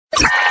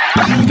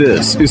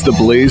This is the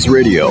Blaze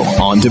Radio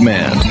On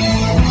Demand.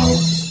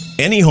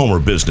 Any home or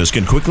business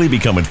can quickly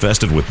become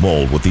infested with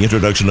mold with the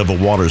introduction of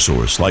a water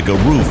source, like a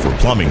roof or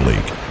plumbing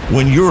leak.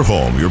 When your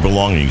home, your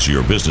belongings, or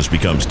your business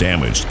becomes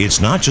damaged,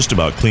 it's not just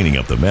about cleaning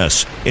up the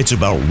mess, it's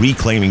about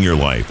reclaiming your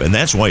life, and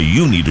that's why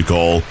you need to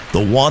call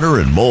the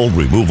Water and Mold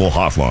Removal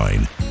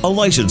Hotline. A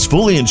licensed,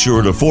 fully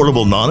insured,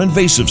 affordable,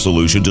 non-invasive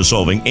solution to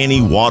solving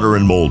any water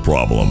and mold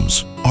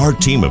problems. Our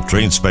team of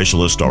trained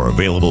specialists are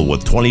available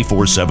with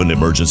 24/7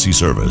 emergency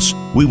service.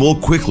 We will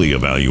quickly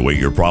evaluate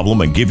your problem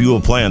and give you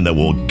a plan that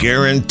will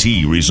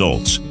guarantee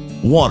results.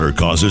 Water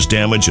causes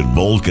damage and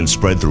mold can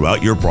spread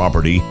throughout your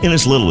property in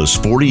as little as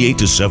 48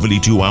 to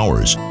 72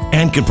 hours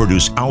and can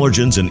produce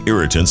allergens and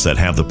irritants that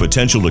have the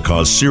potential to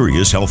cause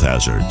serious health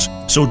hazards.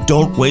 So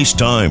don't waste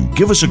time.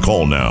 Give us a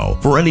call now.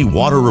 For any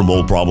water or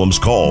mold problems,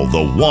 call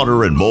the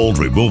Water and Mold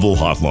Removal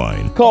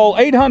Hotline. Call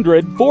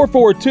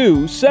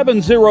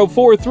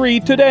 800-442-7043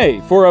 today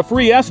for a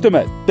free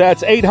estimate.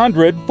 That's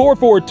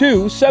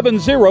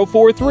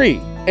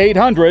 800-442-7043.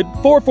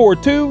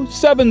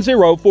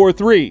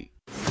 800-442-7043.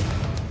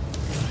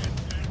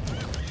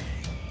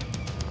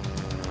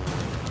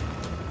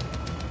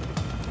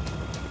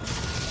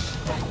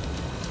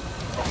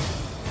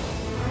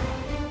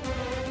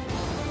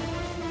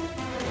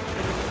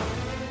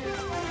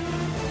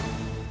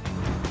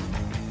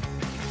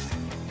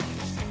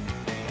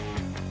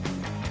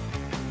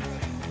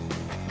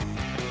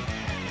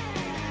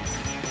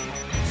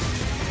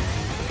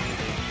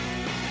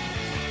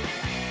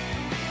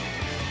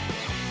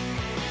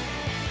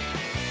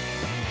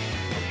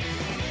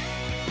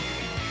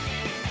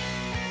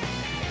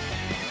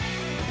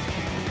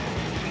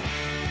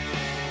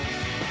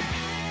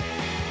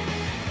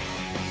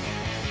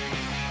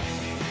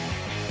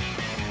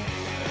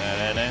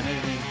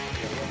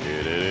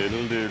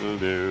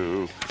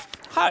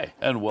 Hi,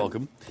 and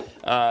welcome.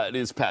 It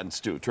is Pat and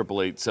Stu,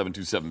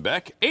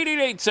 888-727-BECK,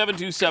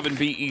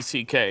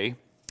 888-727-BECK.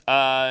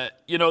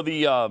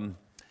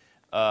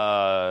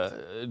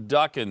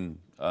 Doc and,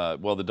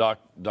 the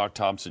Doc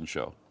Thompson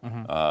show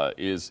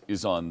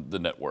is on the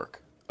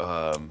network,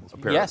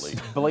 apparently. Yes,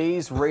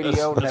 Blaze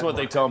Radio That's what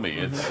they tell me.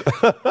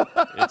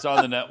 It's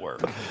on the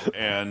network.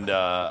 And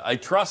I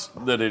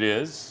trust that it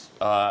is.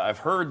 I've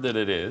heard that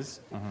it is.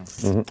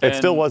 Mm-hmm. It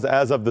still was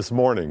as of this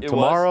morning.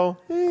 Tomorrow?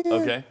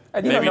 Okay.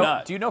 Maybe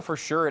not. Do you know for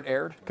sure it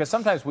aired? Because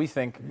sometimes we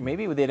think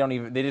maybe they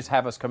just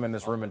have us come in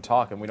this room and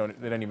talk, and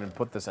they don't even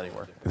put this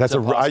anywhere.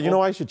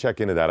 I should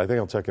check into that. I think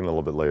I'll check in a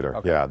little bit later.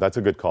 Okay. Yeah, that's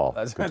a good call.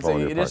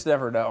 You just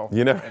never know.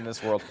 In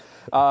this world.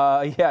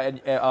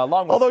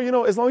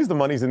 Although, as long as the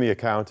money's in the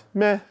account,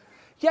 meh.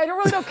 Yeah, I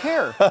really don't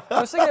care.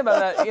 I was thinking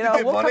about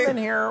that. We'll come in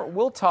here,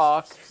 we'll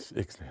talk.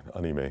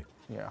 Anime.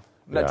 Yeah.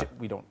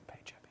 We don't.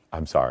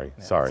 I'm sorry.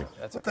 Yeah, Sorry.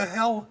 That's what the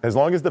hell? As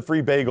long as the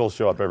free bagels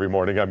show up every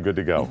morning, I'm good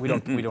to go. We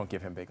don't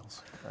give him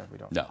bagels. We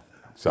don't. No.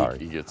 Sorry.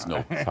 He gets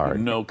no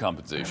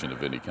compensation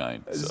of any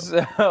kind. So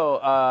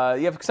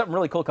you have something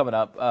really cool coming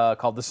up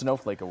called the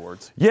Snowflake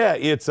Awards. Yeah,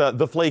 it's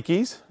the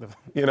Flakies.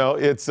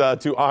 It's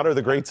to honor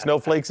the great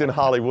snowflakes in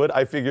Hollywood.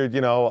 I figured,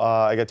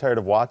 I got tired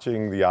of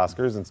watching the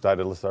Oscars and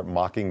decided to start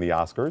mocking the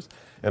Oscars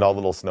and all the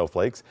little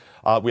snowflakes.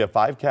 We have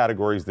 5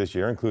 categories this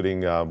year,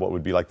 including what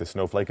would be like the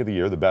Snowflake of the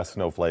Year, the best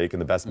snowflake,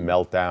 and the best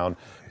meltdown,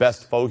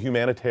 best faux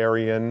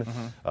humanitarian,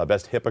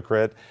 best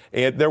hypocrite.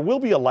 And there will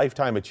be a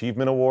Lifetime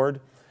Achievement Award.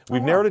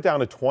 We've narrowed it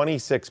down to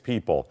 26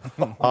 people,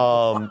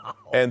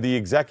 and the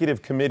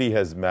executive committee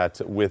has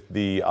met with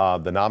the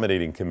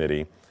nominating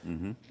committee,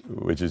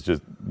 which is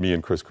just me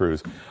and Chris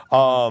Cruz,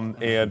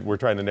 and we're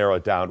trying to narrow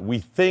it down. We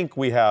think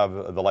we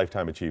have the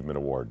Lifetime Achievement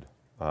Award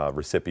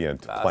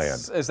recipient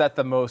planned. Is that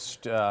the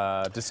most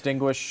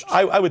distinguished?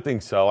 I would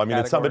think so. I mean,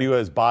 it's somebody who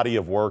has body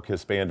of work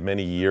has spanned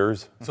many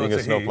years being a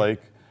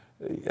snowflake.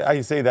 I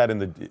say that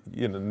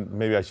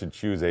maybe I should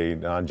choose a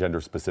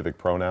non-gender specific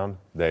pronoun,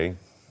 they.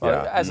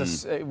 Yeah.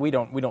 We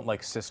don't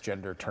like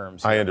cisgender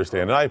terms. I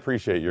understand, and I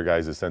appreciate your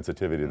guys'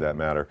 sensitivity to that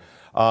matter.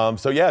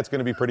 It's going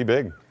to be pretty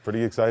big.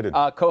 Pretty excited.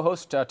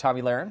 Co-host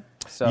Tommy Lahren.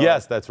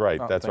 Yes, that's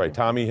right. That's right.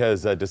 Tommy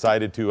has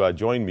decided to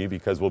join me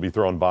because we'll be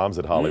throwing bombs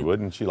at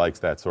Hollywood, and she likes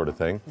that sort of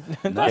thing.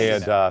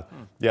 Nice. And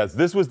yes,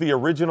 this was the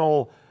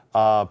original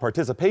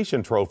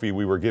participation trophy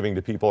we were giving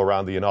to people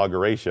around the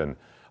inauguration,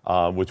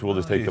 which we'll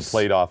just take the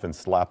plate off and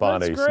slap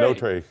on a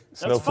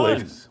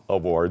Snowflake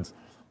Awards.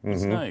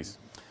 That's nice.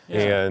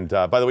 Yeah. And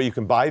by the way, you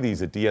can buy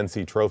these at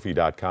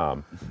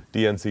dnctrophy.com,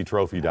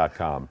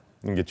 dnctrophy.com.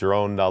 You can get your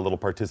own little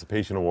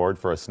participation award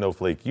for a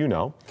snowflake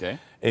Okay.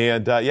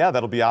 And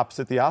that'll be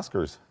opposite the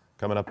Oscars,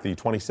 coming up the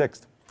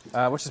 26th.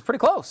 Which is pretty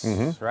close,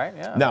 right?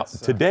 Yeah. Now,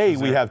 today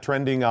we have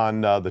trending on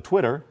the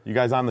Twitter. You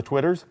guys on the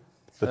Twitters?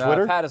 The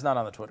Twitter? Pat is not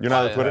on the Twitter. You're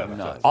not on the Twitter?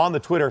 Not. On the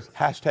Twitter,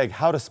 hashtag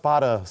how to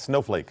spot a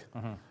snowflake.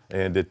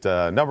 And it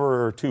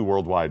number 2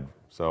 worldwide.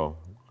 So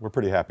we're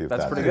pretty happy with that.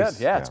 That's pretty good.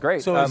 Yeah, it's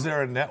great. So is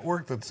there a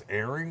network that's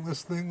airing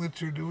this thing that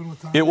you're doing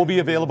with Tommy? It will be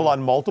available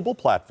on multiple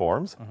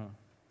platforms.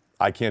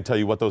 I can't tell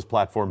you what those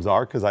platforms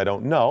are because I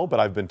don't know, but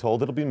I've been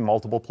told it'll be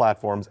multiple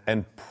platforms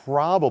and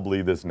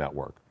probably this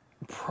network.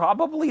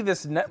 Probably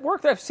this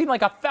network? I've seen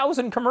like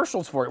 1,000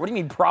 commercials for it. What do you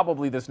mean,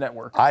 probably this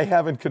network? I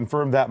haven't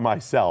confirmed that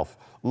myself.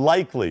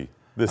 Likely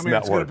this I mean,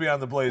 it's going network. to be on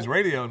the Blaze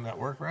Radio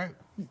Network, right?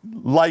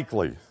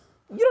 Likely.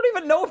 You don't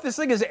even know if this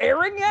thing is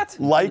airing yet?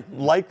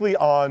 Likely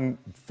on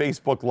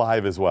Facebook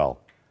Live as well.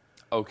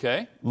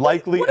 Okay.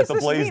 Likely What at does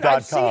this mean?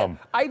 theblaze.com.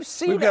 I've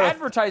seen We've got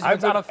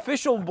advertisements on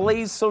official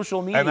Blaze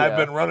social media. And I've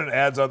been running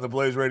ads on the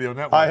Blaze Radio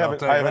Network. I I'll have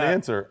tell you an that.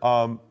 answer.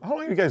 How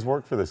long have you guys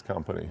worked for this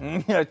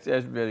company? That's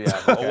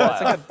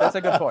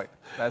a good point.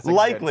 That's a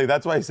Likely.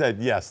 That's why I said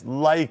yes.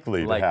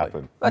 Likely to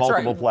happen. That's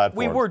Multiple right. platforms.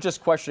 We were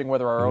just questioning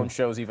whether our own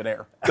shows even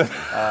air.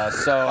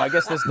 So I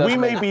guess this does. We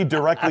may be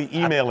directly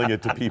emailing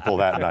it to people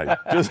that night.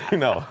 Just so you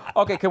know.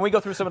 Okay, can we go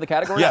through some of the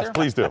categories Yes, here?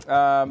 please do.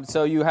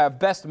 So you have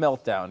best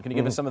meltdown. Can you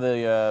give us some of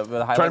the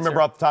highlights? Trying to remember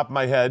here? off the top of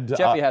my head.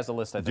 Jeffy has the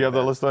list. I think, Do you have the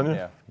there. list on you?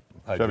 Yeah.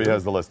 Chevy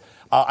has the list.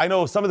 I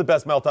know some of the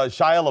best meltdowns.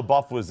 Shia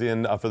LaBeouf was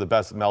in for the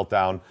best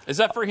meltdown. Is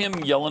that for him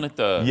yelling at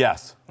the?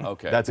 Yes.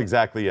 Okay. That's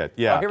exactly it.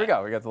 Yeah. Oh, here we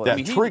go. We got the list. Yeah, I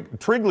mean,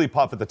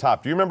 Trigglypuff at the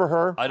top. Do you remember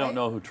her? I don't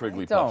know who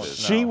Trigglypuff don't. is.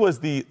 She was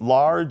the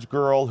large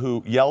girl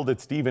who yelled at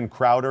Steven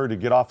Crowder to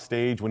get off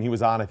stage when he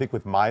was on, I think,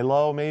 with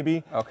Milo,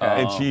 maybe.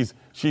 Okay. And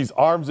she's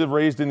arms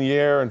raised in the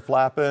air and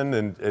flapping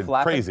and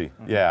Flapping? crazy.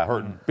 Yeah,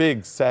 her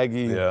big,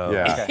 saggy.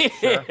 Yeah. Okay,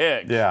 sure.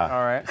 Yeah.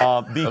 All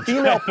right. The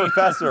female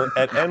professor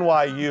at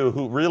NYU,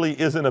 who really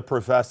isn't a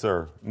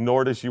professor,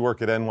 nor does she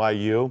work at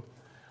NYU.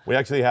 We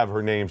actually have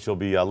her name. She'll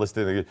be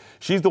listed.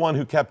 She's the one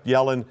who kept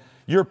yelling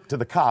to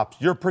the cops,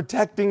 "You're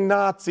protecting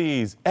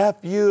Nazis. F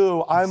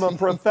you. I'm a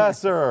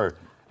professor."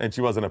 And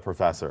she wasn't a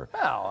professor.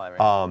 Well,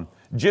 I mean,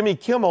 Jimmy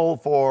Kimmel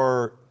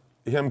for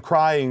him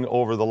crying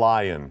over the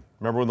lion.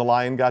 Remember when the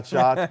lion got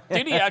shot?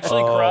 Did he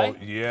actually cry?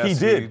 Yes, He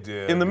did.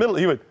 In the middle,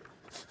 he went,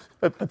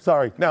 I'm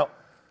sorry. Now,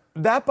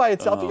 that by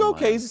itself, you go,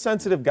 okay, he's a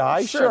sensitive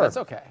guy. Sure, that's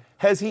okay.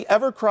 Has he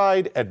ever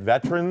cried at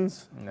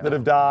veterans that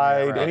have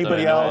died? Never.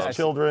 Anybody Not that I know else?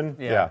 of. Some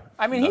Yeah.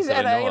 I mean, Not he's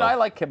that I know I of.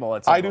 like Kimmel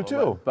at some I do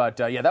level, too. But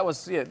that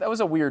was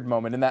a weird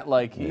moment in that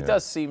he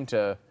does seem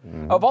to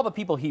of all the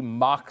people he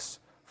mocks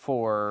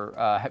for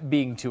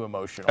being too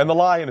emotional. And the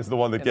lion is the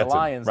one that And gets the him.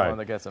 lion's the one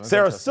that gets him. It's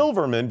Sarah interesting.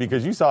 Silverman,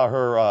 because you saw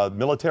her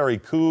military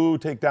coup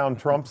take down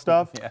Trump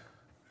stuff. yeah.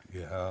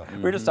 Yeah.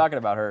 We were just talking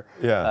about her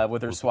Yeah.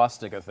 with her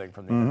swastika thing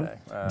from the other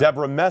day.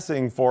 Deborah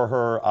Messing for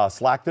her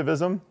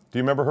slacktivism. Do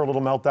you remember her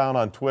little meltdown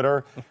on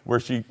Twitter where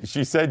she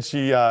said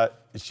she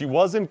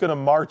wasn't going to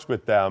march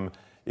with them?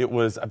 It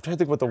was, I'm trying to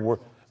think what the word,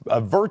 a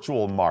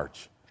virtual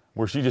march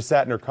where she just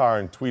sat in her car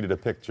and tweeted a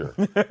picture.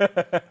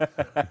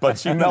 But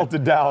she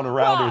melted down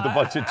around her with a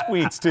bunch of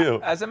tweets too.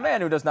 As a man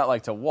who does not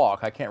like to walk,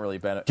 I can't really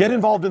benefit. Get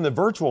involved in the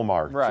virtual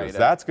marches. Right.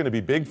 That's going to be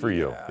big for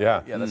you.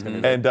 Yeah. Yeah, that's gonna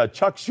be And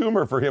Chuck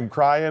Schumer for him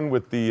crying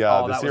with the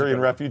that was a Syrian good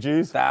one.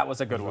 refugees. That was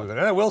a good one. And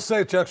I will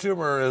say Chuck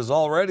Schumer is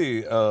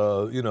already,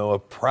 a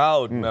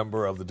proud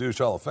member of the Douche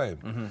Hall of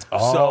Fame.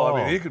 So,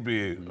 I mean, he could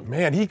be...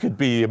 Man, he could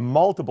be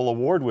multiple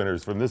award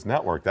winners from this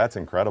network. That's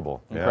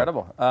incredible. Yeah.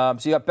 Incredible. So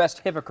you got Best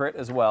Hypocrite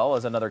as well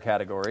as another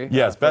category.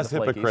 Yes, for best the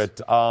Flakies.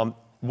 hypocrite.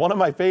 One of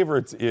my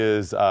favorites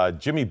is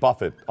Jimmy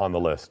Buffett on the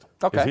list.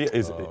 Okay.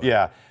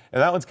 Yeah,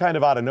 and that one's kind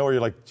of out of nowhere.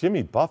 You're like,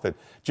 Jimmy Buffett?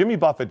 Jimmy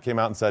Buffett came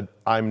out and said,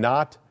 I'm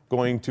not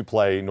going to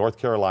play North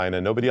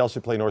Carolina. Nobody else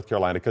should play North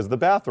Carolina because of the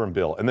bathroom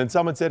bill. And then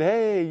someone said,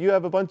 hey, you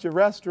have a bunch of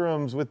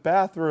restrooms with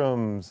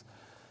bathrooms.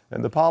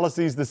 And the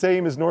policy's the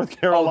same as North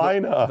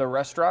Carolina. The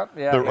restaurant?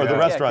 Yeah. Or the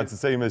restaurant's the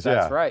same as,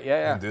 That's right.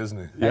 Yeah.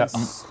 Disney. Yeah.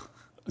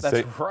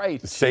 That's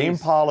right. Same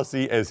Jeez.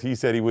 policy as he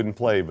said he wouldn't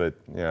play, but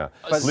yeah.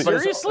 But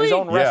Seriously? his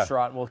own Yeah.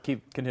 restaurant will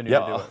continue to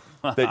do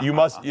it. That you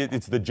must,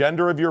 it's the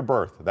gender of your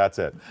birth. That's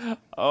it.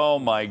 Oh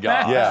my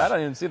God. Yeah. I don't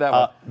even see that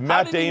one. How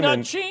Matt did Damon. he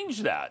not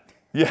change that?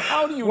 Yeah.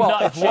 How do you Well,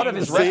 not if one of change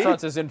his that?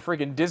 restaurants is in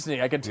freaking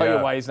Disney, I can tell you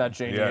Yeah. why he's not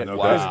changing Yeah, it. no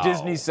Because doubt.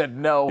 Disney said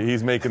no.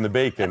 He's making the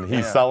bacon.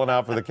 He's selling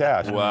out for the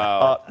cash.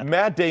 Wow.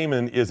 Matt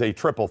Damon is a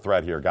triple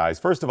threat here, guys.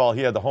 First of all,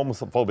 he had the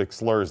homophobic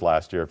slurs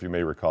last year, if you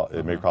may recall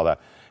that.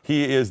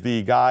 He is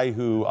the guy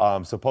who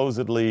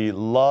supposedly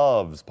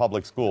loves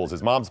public schools.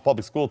 His mom's a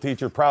public school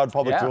teacher, proud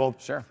public Yeah, school.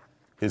 sure.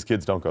 His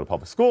kids don't go to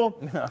public school.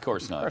 Of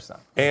course not. Of course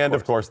not. And,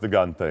 of course, the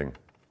gun thing.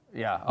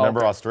 Yeah. Remember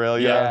okay.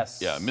 Australia? Yes.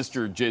 Yeah,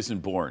 Mr. Jason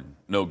Bourne,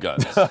 no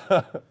guns.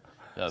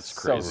 That's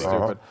So crazy.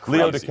 stupid.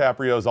 Leo Crazy.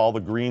 DiCaprio's all the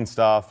green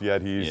stuff,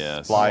 yet he's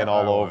Yes. flying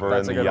all Oh, over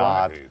that's in a the good one.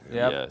 yacht.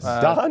 Yep. Yes.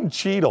 Don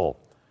Cheadle.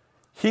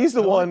 He's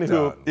the one who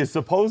Don. is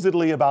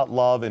supposedly about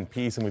love and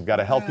peace, and we've got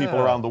to help people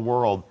around the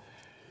world.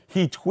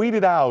 He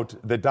tweeted out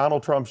that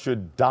Donald Trump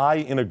should die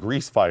in a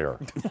grease fire.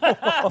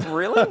 Oh,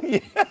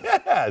 really?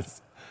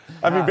 Yes.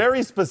 I mean,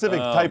 very specific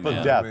type of man.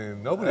 I death.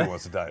 mean, nobody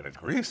wants to die in a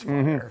grease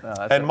fire.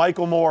 And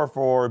Michael Moore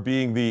for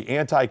being the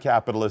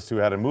anti-capitalist who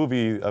had a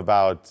movie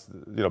about,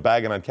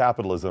 bagging on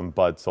capitalism,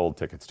 but sold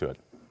tickets to it.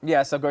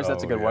 Yes, of course,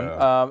 that's a good one.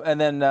 yeah.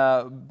 And then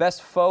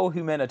Best Faux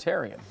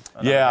Humanitarian.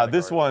 Yeah,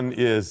 this one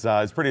is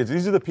pretty.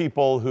 These are the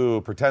people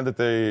who pretend that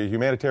they're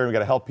humanitarian, we got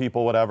to help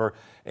people, whatever,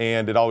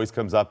 and it always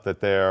comes up that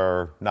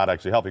they're not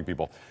actually helping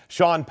people.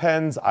 Sean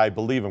Penn's, I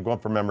believe, I'm going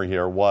from memory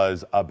here,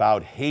 was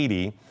about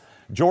Haiti.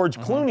 George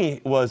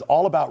Clooney was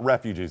all about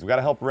refugees. We got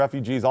to help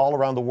refugees all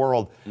around the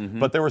world.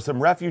 But there were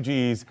some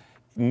refugees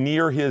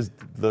near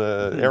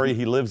the area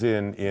he lives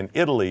in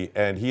Italy,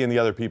 and he and the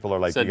other people are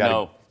like, Said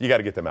you got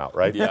to get them out,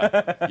 right?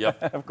 Yeah.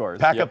 Yep. Of course.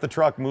 Pack up the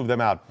truck, move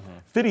them out.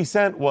 50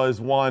 Cent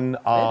was one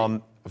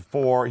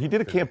he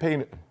did a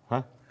campaign.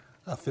 Huh?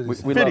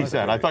 50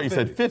 Cent. I thought you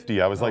said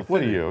 50. I was like,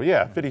 what are you?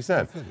 Yeah, 50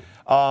 Cent.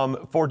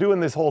 For doing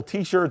this whole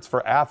T-shirts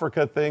for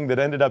Africa thing that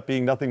ended up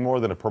being nothing more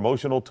than a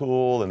promotional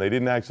tool, and they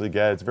didn't actually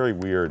get it. It's very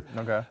weird.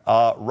 Okay.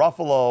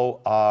 Ruffalo,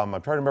 I'm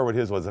trying to remember what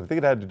his was. I think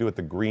it had to do with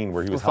the green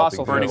where he was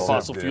helping Burning people.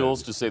 fossil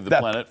fuels to save the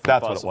planet from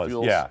That's what it fossil was,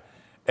 fuels. yeah.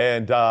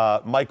 And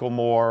Michael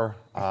Moore.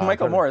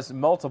 Michael Moore has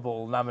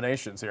multiple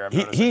nominations here.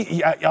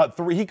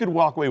 He could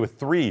walk away with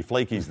 3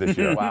 Flakies this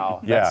year.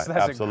 Wow. Yeah,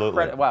 That's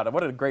absolutely. Wow,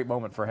 what a great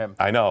moment for him.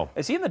 I know.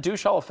 Is he in the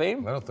Douche Hall of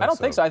Fame? I don't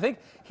think so. I think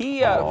he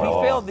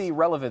failed the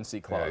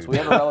relevancy clause. We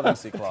have a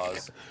relevancy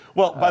clause.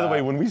 Well, by the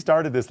way, when we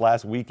started this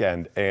last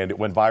weekend and it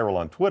went viral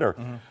on Twitter,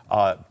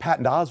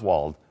 Patton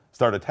Oswalt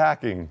started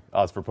attacking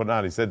us for putting it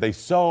on. He said they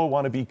so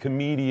want to be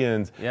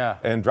comedians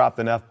and dropped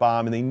an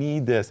F-bomb and they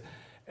need this.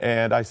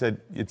 And I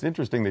said, it's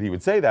interesting that he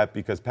would say that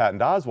because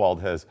Patton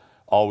Oswalt has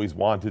always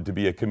wanted to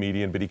be a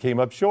comedian, but he came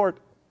up short.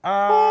 And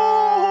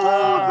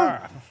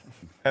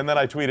then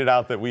I tweeted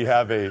out that we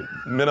have a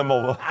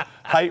minimal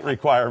height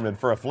requirement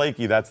for a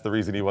Flaky. That's the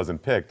reason he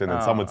wasn't picked. And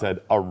then someone said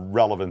a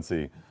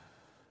relevancy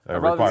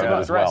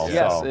requirement as well.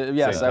 Yes, So,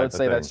 yes, I would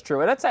say that's true.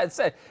 And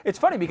it's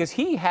funny because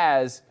he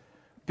has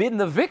been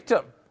the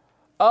victim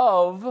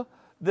of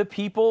the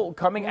people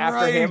coming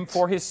after him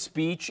for his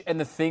speech and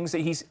the things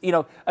that he's,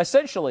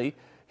 essentially,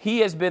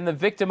 he has been the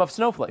victim of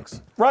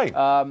snowflakes. Right.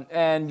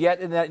 And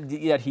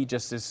yet he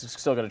just is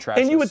still going to trash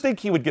And you this. would think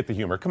he would get the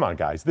humor. Come on,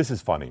 guys. This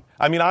is funny.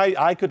 I mean,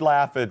 I could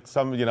laugh at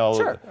some,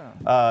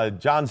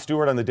 Jon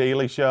Stewart on The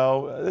Daily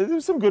Show.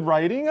 There's some good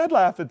writing. I'd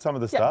laugh at some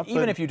of the stuff.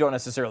 Even if you don't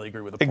necessarily agree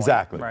with the point.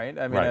 Exactly. Right?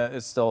 I mean,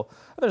 it's still,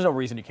 there's no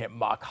reason you can't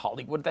mock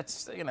Hollywood.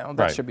 That's, that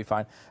Right. should be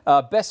fine.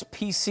 Best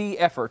PC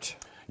effort.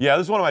 Yeah,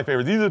 this is one of my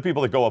favorites. These are the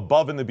people that go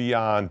above and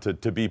beyond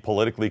to be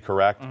politically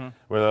correct,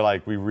 where they're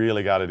like, we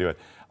really got to do it.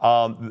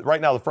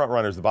 Right now, the front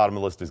runners, the bottom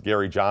of the list is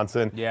Gary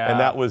Johnson. Yeah. And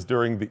that was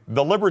during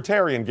the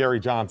libertarian Gary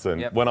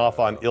Johnson went off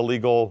on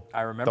illegal.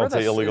 I remember don't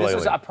this. say illegal This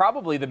alien. was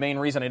probably the main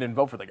reason I didn't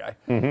vote for the guy.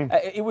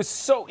 He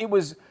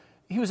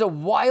was a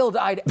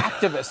wild-eyed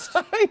activist.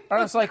 And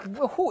I was like,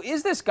 well, who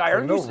is this guy?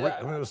 It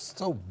was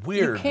so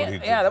weird.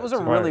 That was a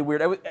really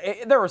weird.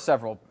 There were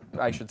several,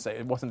 I should say.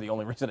 It wasn't the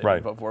only reason I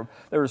didn't vote for him.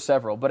 There were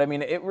several. But I mean,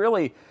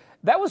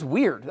 that was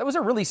weird. That was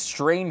a really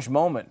strange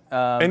moment.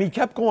 And he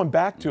kept going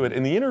back to it,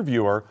 and the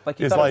interviewer thought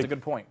it was a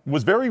good point.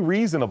 Was very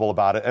reasonable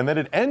about it, and then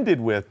it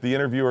ended with the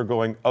interviewer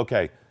going,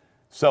 okay,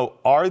 so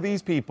are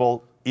these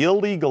people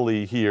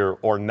illegally here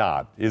or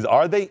not?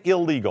 Are they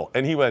illegal?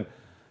 And he went,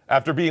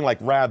 after being like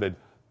rabid,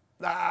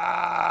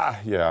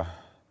 yeah.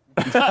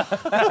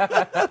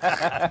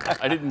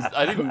 I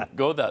didn't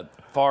go that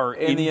far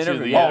In the into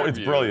interview. Oh, it's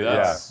brilliant.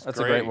 That's a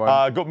great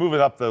one. Moving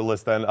up the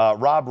list then.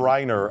 Rob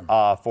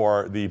Reiner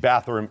for the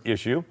bathroom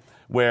issue,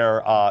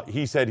 where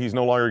he said he's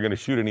no longer going to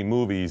shoot any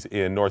movies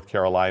in North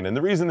Carolina. And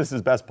the reason this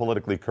is best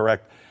politically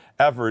correct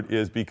effort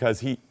is because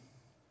he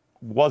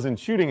wasn't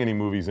shooting any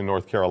movies in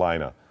North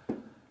Carolina.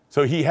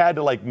 So he had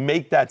to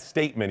make that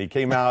statement. He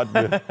came out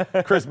with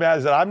Chris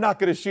Madden said, I'm not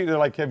going to shoot. They're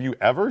like, have you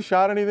ever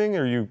shot anything?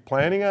 Are you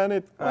planning on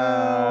it? No,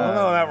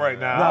 not right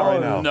now. Not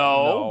right now.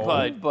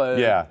 No, but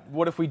Yeah.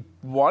 What if we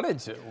wanted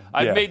to?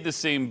 I've made the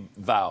same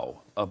vow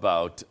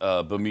about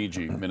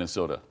Bemidji,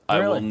 Minnesota. I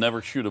Really? will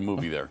never shoot a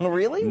movie there.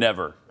 Really?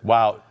 Never.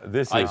 Wow,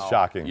 this is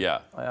shocking. Yeah.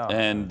 Wow.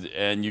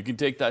 And you can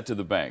take that to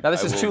the bank. Now,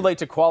 this is too late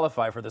to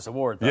qualify for this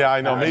award, though. Yeah,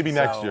 I know. All right, Maybe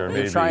next so year. we're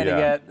Maybe. trying to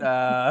get.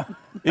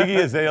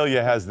 Iggy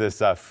Azalea has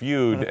this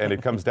feud, and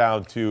it comes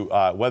down to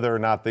whether or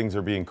not things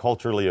are being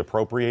culturally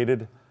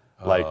appropriated,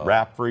 like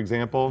rap, for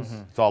example.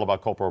 It's all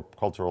about cultural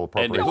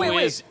And appropriation. who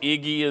is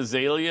Iggy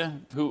Azalea?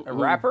 Who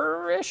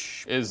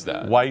Rapper-ish? is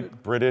that?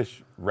 White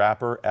British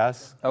rapper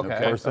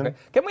person. Okay.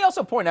 Can we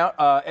also point out,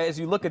 as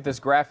you look at this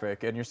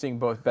graphic, and you're seeing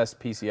both best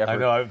PC effort, I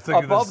know, I'm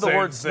thinking the above the same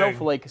word thing.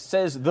 snowflake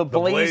says The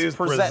Blaze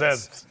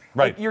presents.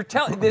 Right. You're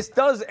telling this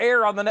does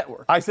air on the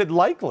network. I said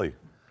likely.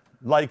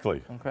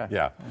 Likely. Okay.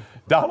 Yeah.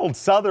 Donald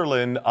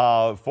Sutherland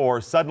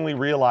for suddenly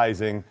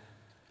realizing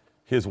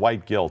his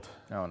white guilt.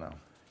 Oh no.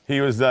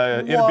 He was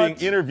being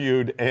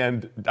interviewed,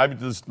 and I mean,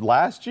 this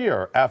last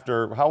year,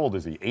 after, how old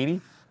is he,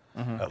 80?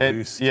 At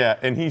least. Yeah,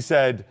 and he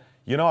said,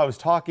 I was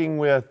talking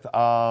with,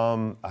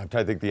 I'm trying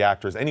to think the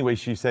actress. Anyway,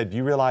 she said, do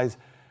you realize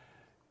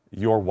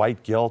your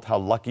white guilt, how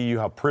lucky you,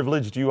 how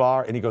privileged you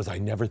are? And he goes, I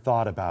never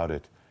thought about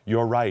it.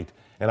 You're right.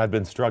 And I've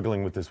been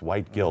struggling with this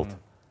white guilt.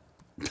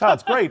 Oh,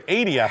 it's great.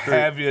 80 after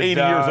Have you 80 years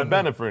done? of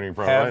benefiting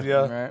from it. Have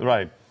right? you?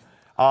 Right.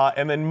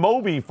 And then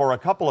Moby for a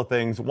couple of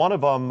things. One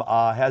of them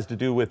has to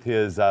do with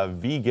his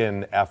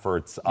vegan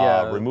efforts,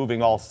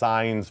 removing all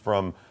signs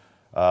from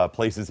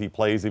places he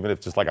plays, even if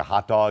it's just like a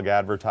hot dog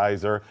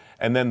advertiser.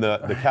 And then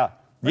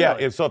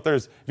so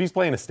if he's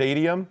playing a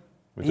stadium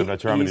which I'm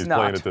not sure how many he's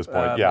playing at this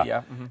point.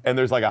 And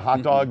there's like a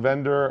hot dog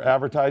vendor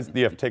advertised.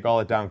 You have to take all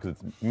that down because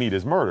meat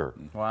is murder.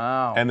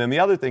 Wow. And then the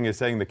other thing is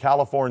saying the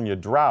California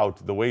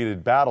drought, the way to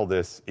battle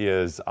this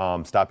is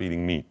stop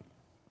eating meat.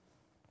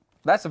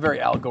 That's a very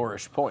Al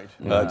Gore-ish point.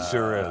 That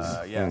sure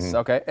is. Yes.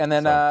 Okay. And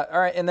then, all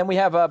right. And then we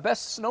have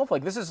best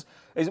snowflake. Is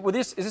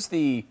this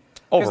the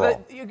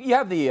overall? You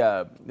have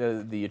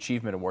the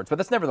achievement awards, but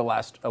that's never the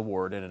last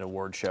award in an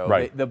award show.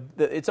 Right.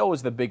 It's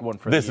always the big one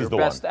for this the year. Is the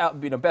best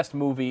one. Best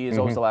movie is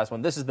always the last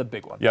one. This is the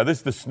big one. Yeah, this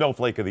is the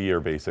snowflake of the year,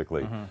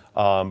 basically,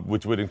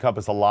 which would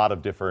encompass a lot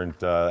of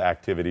different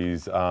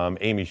activities.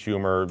 Amy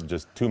Schumer,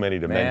 just too many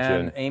to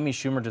mention. Amy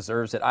Schumer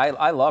deserves it.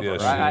 I love her.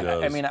 She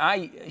does. I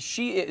mean,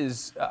 she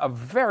is a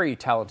very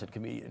talented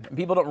comedian.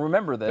 People don't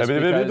remember this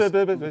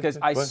because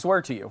I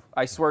swear to you,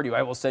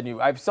 I will send you.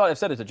 I've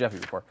said it to Jeffy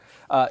before.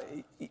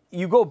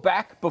 You go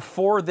back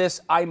before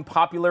this I'm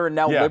popular and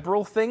now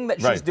liberal thing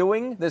that she's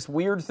doing, this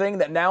weird thing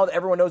that now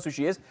everyone knows who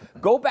she is.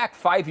 Go back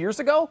 5 years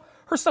ago,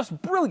 her stuff's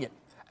brilliant.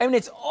 I mean,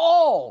 it's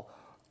all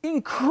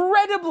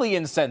incredibly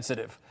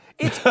insensitive.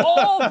 It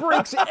all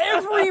breaks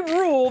every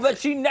rule that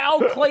she now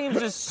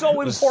claims is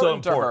so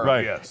important to her.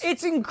 Right. Yes.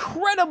 It's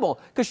incredible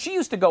because she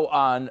used to go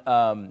on,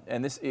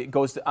 and it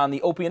goes on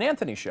the Opie and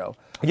Anthony show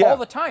all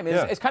the time.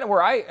 It's kind of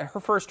where I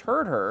first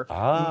heard her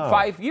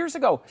 5 years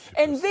ago,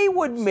 and they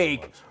would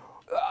make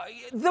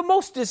the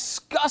most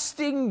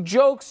disgusting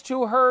jokes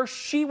to her.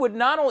 She would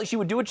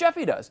do what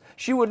Jeffy does.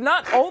 She would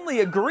not only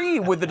agree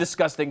with the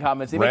disgusing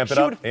comments they make,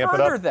 she would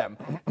further them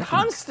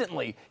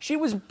constantly. She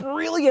was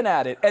brilliant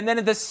at it. And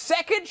then the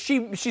second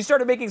she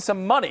started making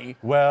some money,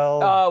 Save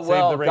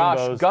the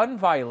rainbows. gun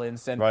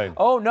violence and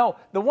the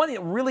one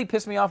that really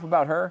pissed me off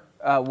about her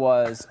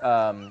was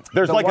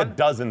there's a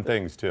dozen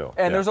things too,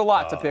 and there's a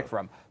lot to pick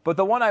from. But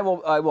the one I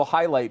will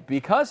highlight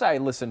because I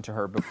listened to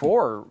her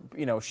before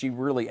she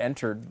really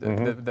entered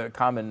the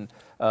common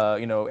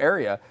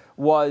area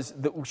was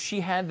that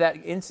she had that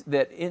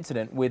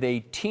incident with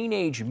a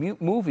teenage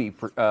movie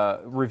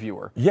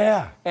reviewer.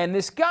 Yeah. And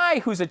this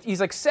guy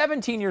he's like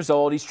 17 years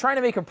old. He's trying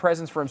to make a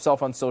presence for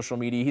himself on social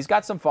media. He's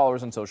got some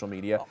followers on social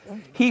media.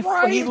 He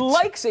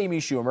likes Amy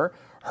Schumer.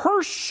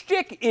 Her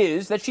shtick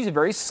is that she's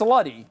very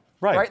slutty.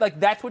 Right, like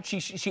that's what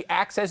she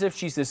acts as if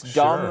she's this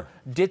dumb,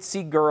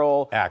 ditzy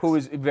girl who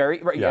is very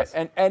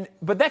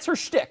but that's her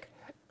shtick,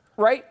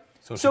 right?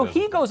 So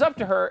he goes up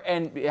to her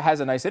and has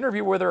a nice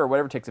interview with her or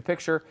whatever, takes a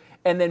picture,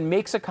 and then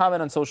makes a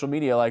comment on social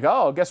media like,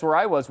 "Oh, guess where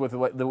I was with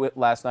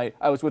last night?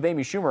 I was with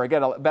Amy Schumer.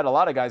 I bet a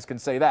lot of guys can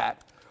say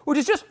that," which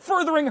is just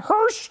furthering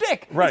her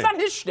shtick. Right. It's not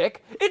his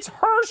shtick; it's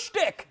her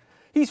shtick.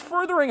 He's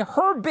furthering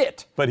her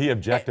bit. But he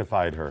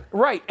objectified her.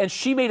 Right, and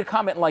she made a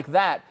comment like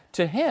that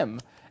to him.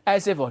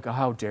 As if, like, oh,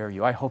 how dare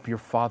you? I hope your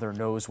father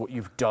knows what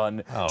you've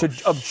done to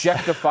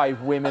objectify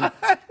women.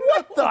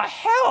 What the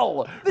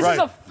hell? This is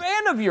a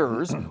fan of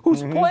yours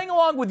who's playing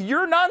along with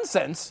your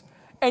nonsense,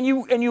 and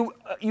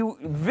you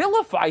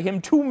vilify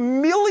him to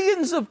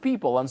millions of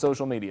people on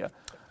social media.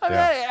 I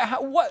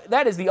mean,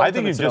 that is the ultimate I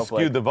think you just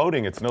skewed the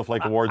voting at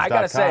snowflakeawards.com. I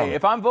gotta say,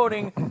 if I'm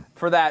voting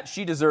for that,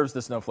 she deserves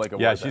the Snowflake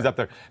Award. Yeah, she's up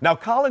there. Now,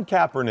 Colin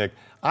Kaepernick,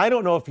 I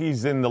don't know if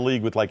he's in the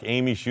league with like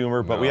Amy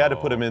Schumer, but we had to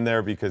put him in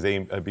there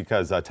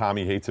because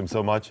Tommy hates him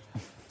so much.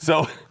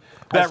 So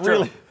if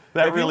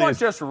you want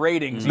just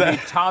ratings, you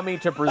need Tommy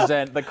to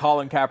present the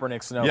Colin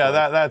Kaepernick Snowflake.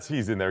 Yeah,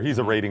 he's in there. He's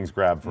a ratings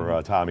grab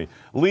for Tommy.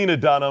 Lena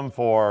Dunham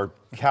for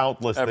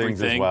countless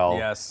things as well.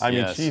 Yes. I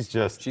mean,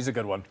 she's a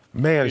good one.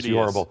 Man, is she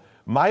horrible.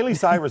 Miley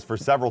Cyrus for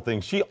several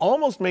things. She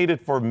almost made it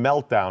for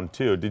Meltdown,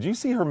 too. Did you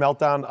see her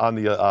meltdown on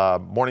the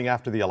morning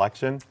after the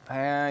election?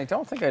 I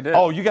don't think I did.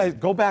 Oh, you guys,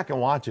 go back and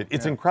watch it.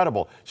 It's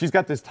incredible. She's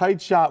got this tight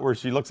shot where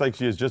she looks like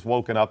she has just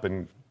woken up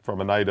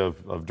from a night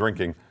of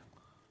drinking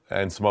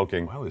and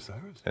smoking. Miley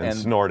Cyrus? And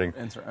snorting.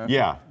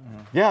 Yeah,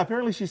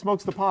 apparently she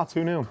smokes the pots.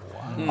 Who knew?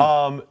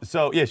 Wow.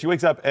 She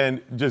wakes up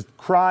and just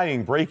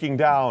crying, breaking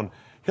down.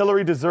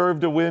 Hillary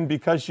deserved to win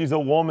because she's a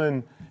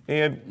woman.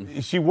 And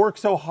she worked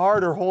so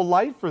hard her whole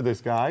life for this,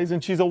 guys.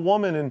 And she's a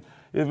woman, and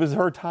it was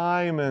her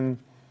time, and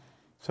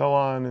so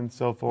on and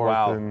so forth.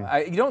 Wow.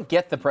 And you don't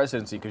get the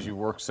presidency because you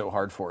worked so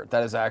hard for it.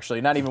 That is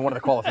actually not even one of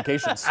the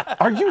qualifications.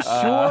 Are you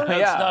sure?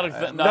 That's not a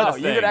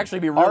thing. You could actually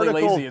be really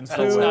lazy and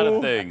still. That's not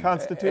a thing.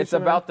 Constitution. It's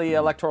about the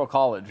Electoral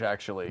College,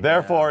 actually.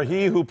 Therefore,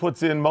 he who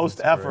puts in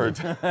most effort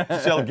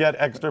shall get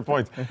extra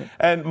points.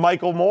 And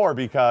Michael Moore,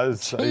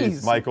 because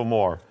he's Michael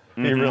Moore.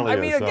 He really is. I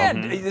mean,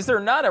 again, is there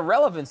not a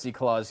relevancy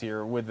clause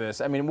here with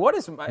this? I mean, what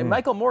is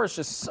Michael Moore is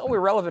just so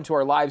irrelevant to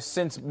our lives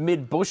since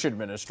mid-Bush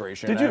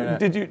administration.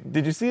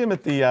 Did you see him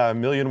at the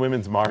Million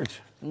Women's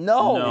March?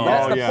 No,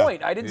 that's the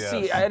point. I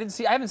haven't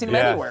seen him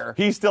anywhere.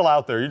 He's still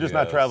out there. You're just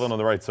not traveling on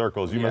the right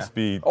circles. You must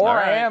be. Or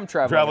I am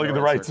traveling in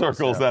the right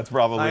circles. That's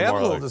probably more. I am a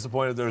little like.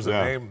 disappointed. There's a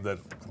name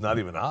that's not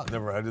even out.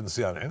 I didn't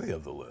see on any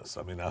of the lists.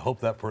 I mean, I hope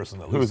that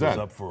person at least is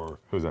up for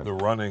the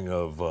running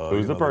of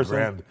the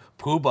grand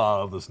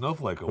poobah of the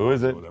Snowflake Awards. Who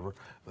is it? Or whatever.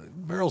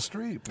 Meryl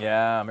Streep.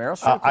 Yeah, Meryl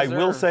Streep. I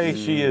will say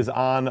she is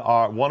on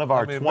one of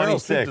our 26. Meryl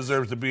Streep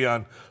deserves to be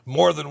on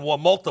more than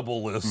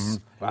multiple lists.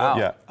 Wow.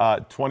 Yeah,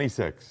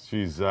 26.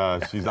 She's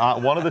She's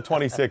one of the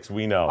 26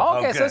 we know.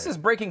 Okay, so this is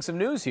breaking some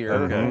news here.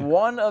 Okay.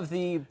 One of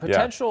the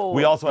potential.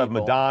 We also have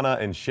Madonna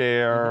and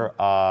Cher.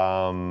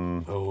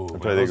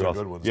 Those are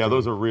good ones. Yeah,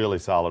 those are really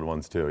solid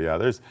ones too. Yeah,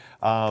 there's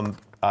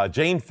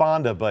Jane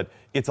Fonda, but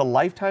it's a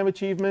lifetime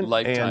achievement.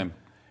 Lifetime. And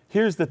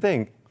here's the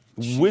thing.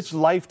 Which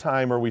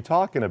lifetime are we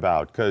talking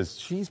about? Because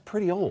she's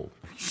pretty old.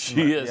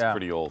 She is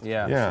pretty old.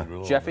 Yeah.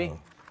 Jeffy?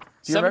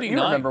 You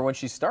remember when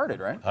she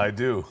started, right? I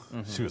do.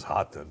 She was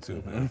hot then,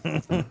 too, man.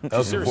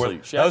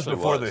 That was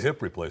before the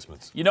hip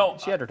replacements. You know,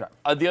 she had her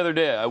time. The other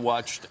day I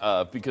watched,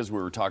 because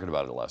we were talking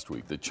about it last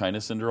week, the China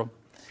Syndrome.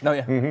 Oh,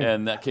 yeah.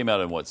 And that came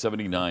out in,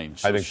 79?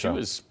 I think she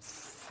was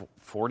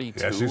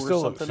 42 or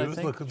something, I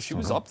think. She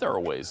was up there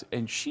a ways,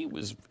 and she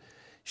was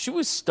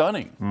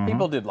stunning.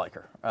 People did like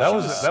her. That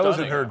was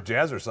in her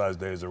jazzercise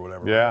days or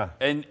whatever. Yeah.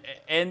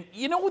 And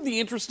you know what the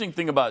interesting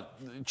thing about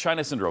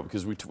China Syndrome,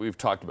 because we've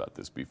talked about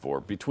this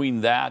before,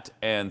 between that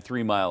and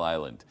 3 Mile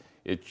Island,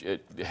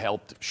 it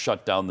helped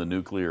shut down the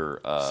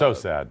nuclear so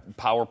sad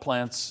power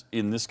plants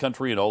in this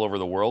country and all over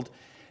the world.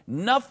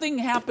 Nothing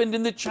happened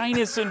in the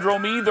China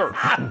Syndrome either.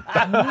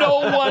 No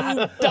one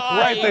died.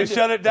 Right, they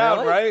shut it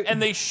down, right?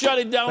 And they shut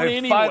it down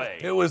anyway.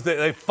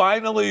 They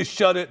finally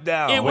shut it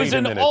down. It was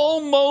an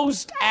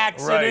almost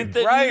accident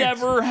that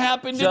never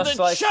happened in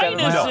the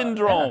China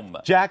Syndrome.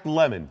 Jack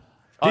Lemmon.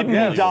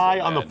 Didn't he die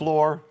on the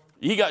floor?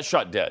 He got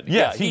shot dead.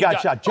 Yes, he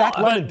got shot. Jack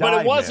Lemmon died. But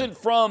it wasn't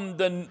from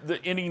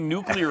any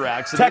nuclear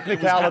accident.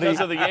 Technicality. It was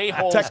because of the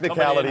a-holes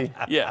Technicality.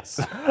 coming in. Yes.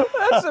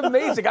 That's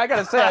amazing. I got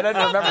to say, I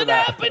didn't remember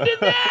that. Nothing happened in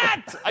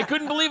that. I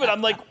couldn't believe it.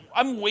 I'm like,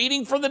 I'm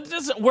waiting for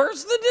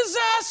where's the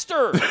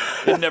disaster?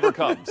 It never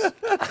comes.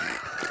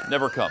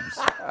 Never comes.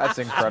 That's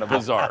incredible.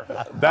 Bizarre.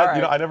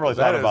 I never really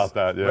thought about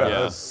that. Yeah.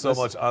 That's so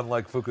much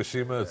unlike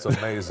Fukushima. It's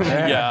amazing.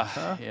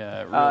 Yeah.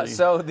 It really,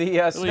 so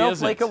the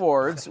Snowflake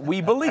Awards,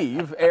 we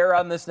believe, air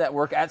on this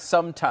network at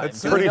some time.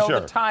 Do we know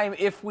the time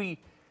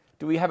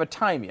do we have a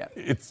time yet?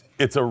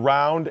 It's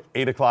around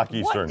 8 o'clock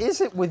Eastern. What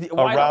is it with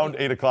around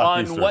 8 o'clock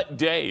Eastern? On what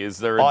day is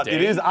there a day?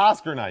 It is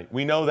Oscar night.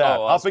 We know that.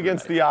 Up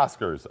against the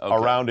Oscars,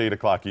 around 8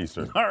 o'clock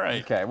Eastern. All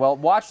right. Okay. Well,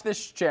 watch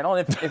this channel,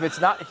 and if it's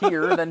not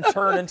here, then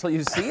turn until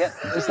you see it.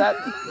 Is that?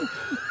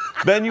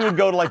 Then you would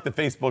go to the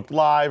Facebook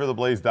Live or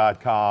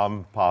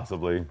theblaze.com,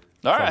 possibly.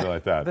 All right. Something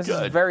like that. This is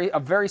a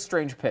very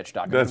strange pitch,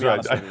 Doc. That's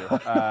right.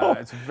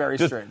 It's very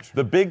strange.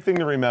 The big thing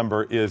to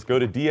remember is go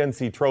to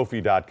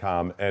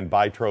dnctrophy.com and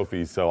buy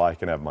trophies so I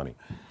can have money.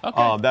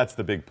 Okay. That's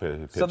the big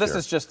pitch. So this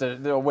is just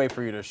a way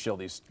for you to shield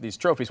these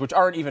trophies, which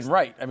aren't even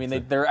right. I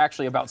mean, they're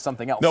actually about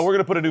something else. No, we're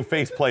going to put a new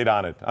faceplate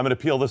on it. I'm going to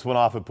peel this one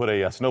off and put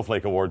a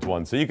Snowflake Awards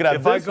one. So you can have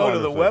If I go to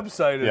the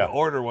website and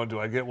order one, do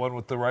I get one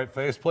with the right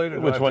faceplate?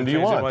 Which one do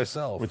you want?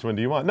 Myself? Which one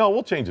do you want? No,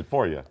 we'll change it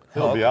for you.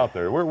 It'll be out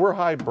there. We're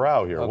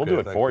highbrow here. We'll do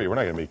it for you. We're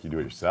not going to make you do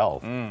it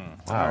yourself. All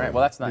right.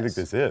 Well, that's nice. What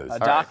do you think this is?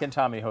 Doc and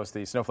Tommy host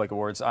the Snowflake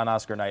Awards on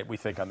Oscar night, we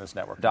think, on this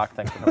network. Doc,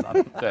 thanks for coming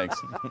on.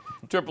 Thanks.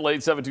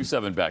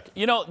 888-727-BECK.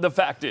 You know, the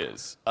fact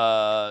is,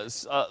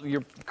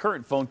 your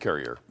current phone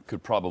carrier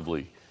could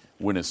probably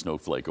win a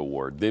Snowflake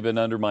Award. They've been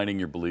undermining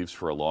your beliefs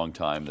for a long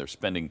time. They're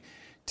spending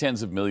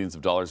tens of millions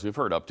of dollars. We've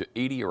heard up to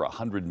 $80 or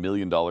 $100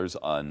 million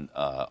on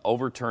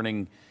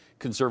overturning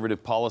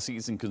conservative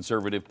policies and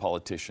conservative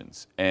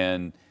politicians.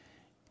 And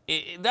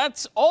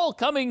that's all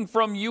coming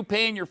from you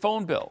paying your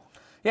phone bill.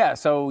 Yeah,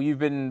 so you've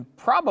been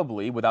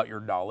probably, without your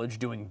knowledge,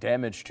 doing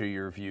damage to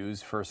your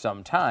views for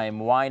some time.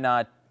 Why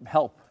not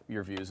help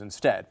your views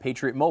instead?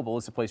 Patriot Mobile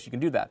is the place you can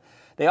do that.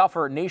 They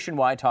offer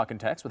nationwide talk and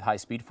text with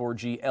high-speed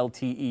 4G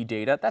LTE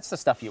data. That's the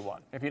stuff you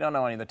want. If you don't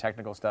know any of the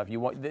technical stuff,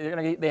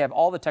 they have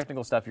all the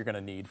technical stuff you're going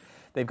to need.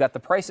 They've got the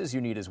prices you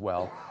need as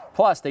well.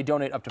 Plus, they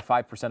donate up to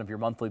 5% of your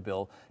monthly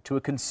bill to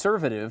a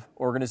conservative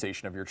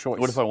organization of your choice.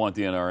 What if I want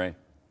the NRA?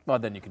 Well,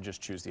 then you can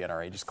just choose the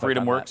NRA. Just click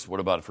FreedomWorks? What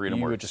about FreedomWorks?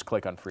 You would just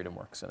click on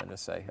FreedomWorks and then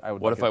just say,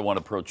 What if I want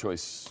a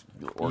pro-choice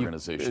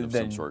organization of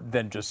some sort?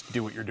 Then just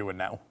do what you're doing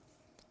now.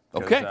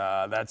 Okay.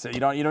 That's it.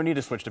 You don't need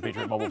to switch to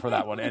Patriot Mobile for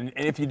that one. And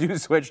if you do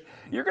switch,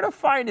 you're going to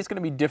find it's going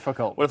to be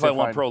difficult. What if I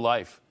want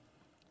pro-life?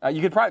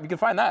 You could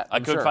find that. I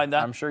could find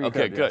that? I'm sure you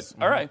could. Okay, good. Yes.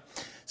 All right.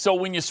 So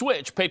when you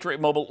switch,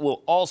 Patriot Mobile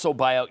will also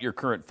buy out your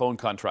current phone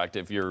contract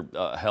if you're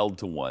held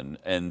to one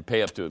and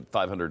pay up to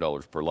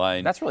 $500 per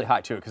line. That's really high,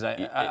 too, because a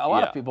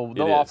lot of people,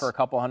 they'll offer a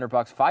couple $100.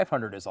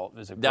 $500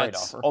 is a great offer.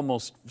 That's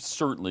almost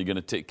certainly going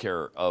to take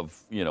care of,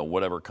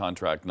 whatever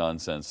contract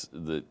nonsense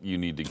that you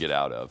need to get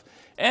out of.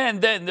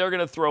 And then they're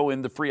going to throw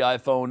in the free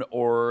iPhone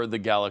or the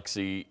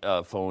Galaxy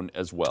phone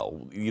as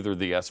well, either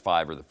the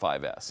S5 or the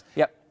 5S.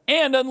 Yep.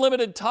 And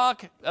unlimited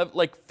talk,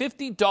 like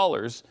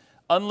 $50,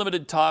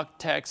 unlimited talk,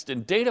 text,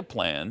 and data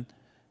plan.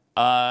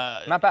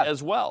 Not bad.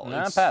 As well.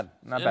 Not bad.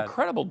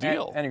 Incredible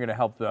deal. And you're going to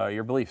help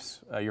your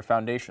beliefs, your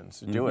foundations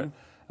do it.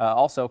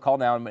 Also, call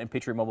now, and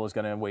Patriot Mobile is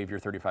going to waive your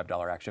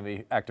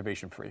 $35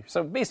 activation fee.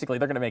 So basically,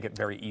 they're going to make it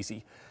very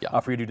easy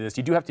for you to do this.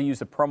 You do have to use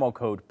the promo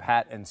code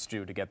Pat and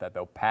Stu to get that,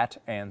 though. Pat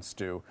and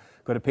Stu.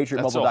 Go to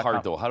patriotmobile.com. That's so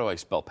hard, though. How do I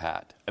spell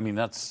Pat?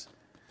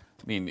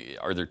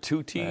 Are there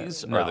two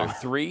T's? No. Are there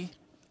three?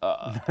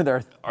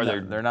 They're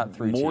not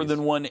 3 more T's.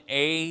 than one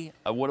A?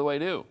 What do I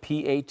do?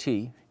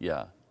 PATAND.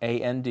 Yeah.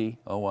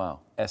 Oh, wow.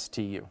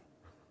 STU.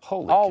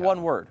 Holy All cow.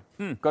 one word.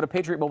 Go to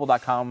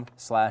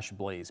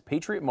patriotmobile.com/blaze.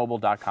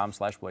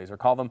 Patriotmobile.com/blaze, or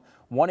call them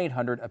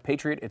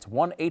 1-800-A-PATRIOT. It's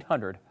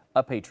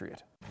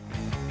 1-800-A-PATRIOT.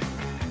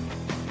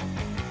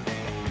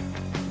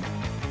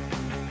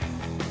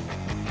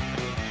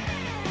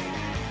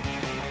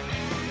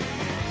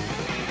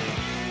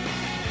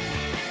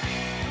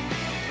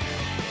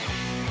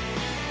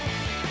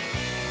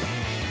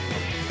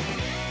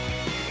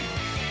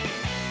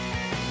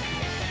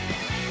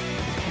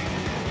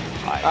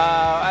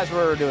 As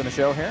we're doing the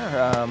show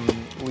here,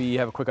 we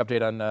have a quick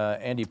update on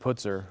Andy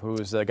Putzer, who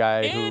is a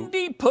guy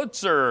Andy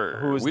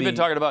Putzer. We've been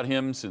talking about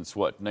him since,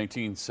 what,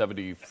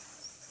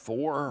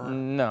 1974?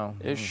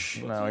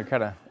 No-ish. No, he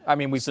kind of, I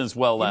mean, since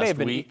last may have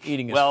been week.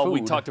 Eating his well, food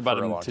we talked about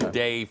for a him long time.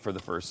 today for the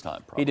first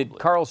time, probably. He did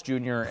Carl's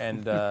Jr.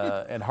 and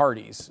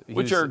Hardee's.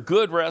 Which are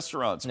good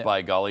restaurants,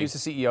 by golly. He's the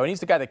CEO, and he's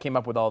the guy that came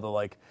up with all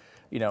the,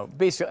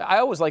 basically, I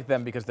always liked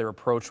them because their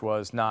approach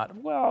was not,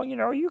 well,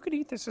 you could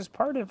eat this as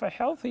part of a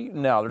healthy.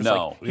 No, they're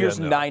just here's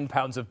 9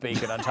 pounds of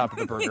bacon on top of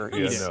the burger.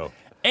 Eat it.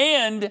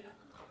 And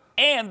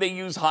they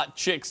use hot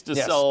chicks to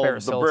sell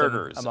Paris the Hilton,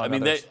 burgers. among I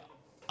mean, others. they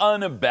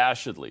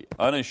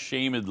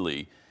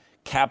unashamedly,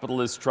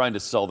 capitalists trying to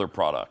sell their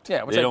product.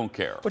 Yeah, they don't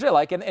care. Which I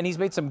like, and he's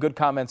made some good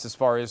comments as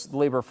far as the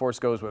labor force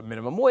goes with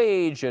minimum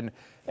wage and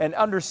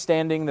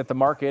understanding that the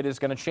market is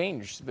going to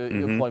change the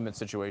employment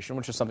situation,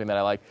 which is something that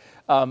I like.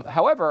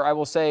 However, I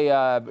will say,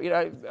 I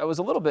was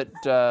a little bit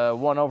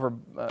won over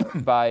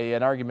by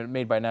an argument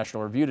made by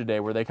National Review today,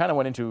 where they kind of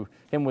went into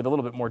him with a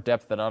little bit more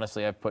depth than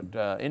honestly I've put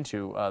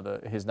into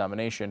his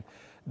nomination.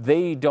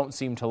 They don't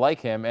seem to like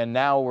him, and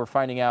now we're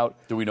finding out.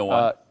 Do we know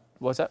why?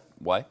 What's that?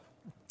 Why?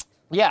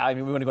 Yeah, I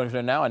mean, we want to go into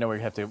it now. I know we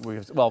have to.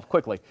 Well,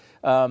 quickly.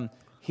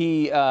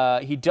 He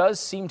does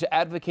seem to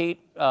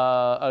advocate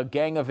a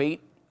Gang of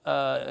 8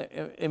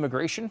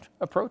 immigration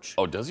approach.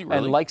 Oh, does he really?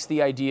 And likes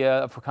the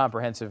idea for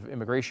comprehensive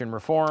immigration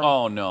reform.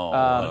 Oh no,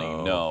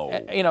 honey, no.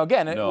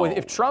 Again, No.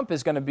 if Trump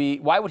is going to be,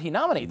 why would he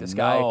nominate this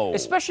guy? No.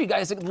 Especially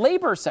guys like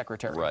labor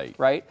secretary.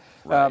 Right.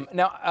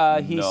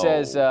 Now he No.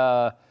 says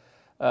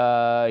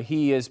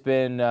he has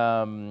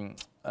been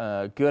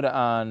good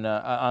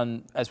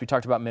on as we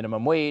talked about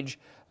minimum wage.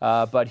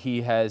 But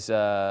he's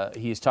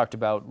talked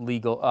about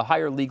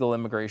higher legal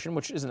immigration,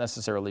 which isn't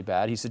necessarily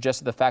bad. He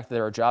suggested the fact that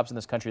there are jobs in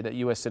this country that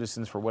U.S.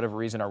 citizens, for whatever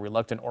reason, are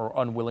reluctant or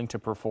unwilling to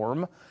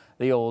perform.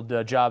 The old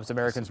jobs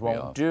Americans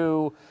won't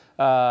do.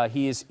 And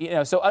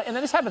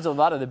then this happens to a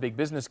lot of the big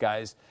business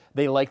guys.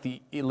 They like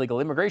the illegal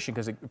immigration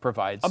because it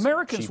provides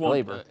Americans cheap won't.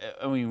 labor.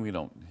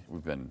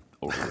 We've been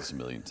over this a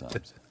million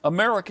times.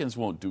 Americans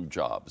won't do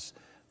jobs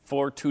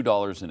for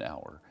 $2 an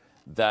hour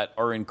that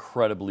are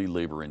incredibly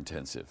labor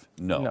intensive.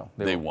 No,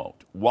 they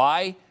won't.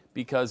 Why?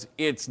 Because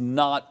it's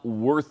not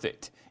worth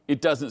it.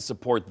 It doesn't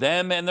support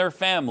them and their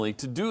family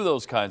to do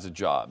those kinds of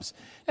jobs.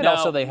 And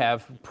also they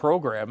have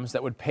programs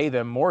that would pay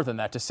them more than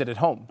that to sit at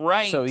home.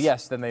 Right. So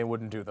yes, then they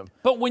wouldn't do them.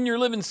 But when you're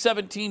living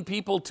 17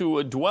 people to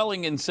a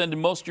dwelling and sending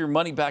most of your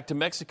money back to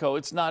Mexico,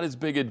 it's not as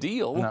big a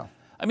deal. No.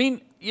 I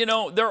mean,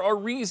 there are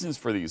reasons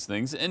for these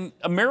things, and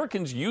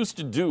Americans used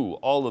to do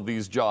all of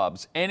these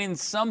jobs, and in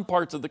some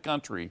parts of the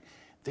country,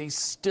 they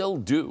still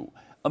do.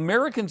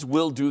 Americans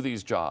will do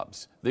these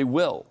jobs. They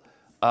will.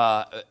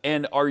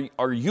 And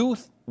our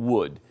youth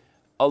would.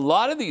 A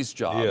lot of these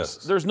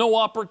jobs, there's no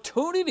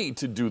opportunity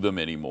to do them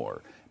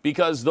anymore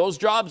because those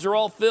jobs are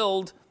all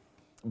filled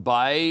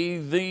by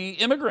the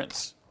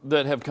immigrants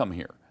that have come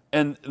here.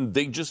 And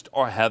they just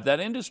have that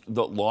industry,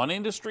 the lawn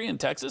industry in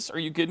Texas. Are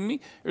you kidding me?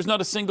 There's not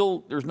a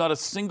single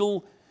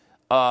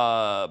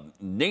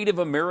Native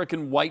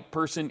American white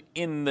person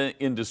in the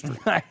industry.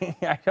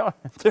 I don't.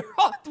 There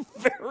are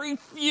very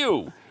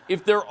few,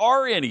 if there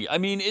are any. I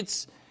mean,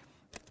 it's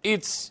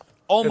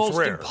almost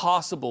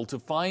impossible to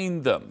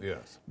find them.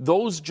 Yes.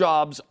 Those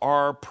jobs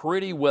are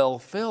pretty well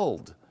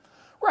filled.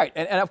 Right,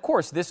 and of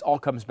course, this all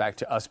comes back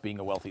to us being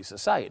a wealthy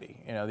society.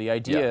 The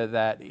idea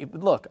that,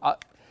 look,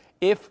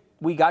 if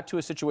we got to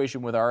a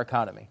situation with our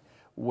economy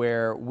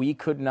where we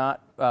could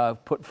not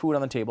put food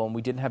on the table and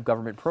we didn't have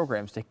government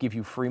programs to give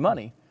you free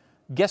money,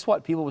 guess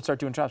what? People would start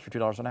doing jobs for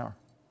 $2 an hour.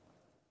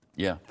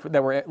 Yeah.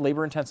 That were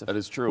labor intensive. That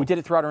is true. We did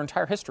it throughout our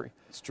entire history.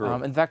 It's true.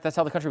 In fact, that's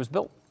how the country was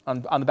built,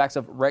 on the backs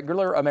of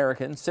regular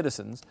American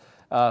citizens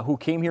who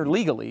came here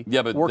legally.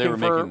 Yeah, but working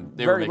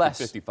they were making less.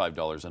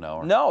 $55 an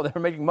hour. No, they were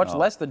making much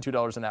less than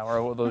 $2 an hour,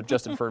 although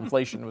adjusted for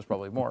inflation, it was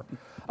probably more.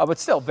 But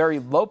still, very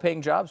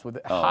low-paying jobs with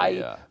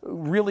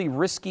really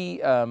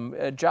risky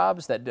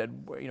jobs that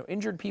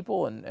injured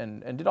people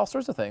and did all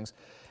sorts of things.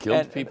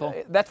 Killed people.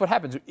 That's what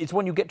happens. It's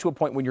when you get to a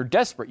point when you're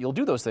desperate, you'll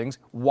do those things.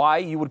 Why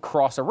you would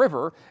cross a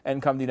river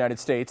and come to the United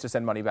States to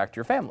send money back to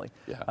your family.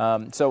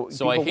 Yeah. So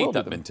I hate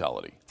that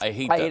mentality. I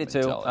hate that it too.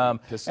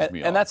 mentality. It pisses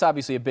me off. And that's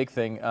obviously a big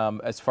thing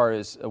as far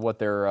as what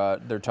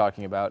they're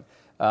talking about.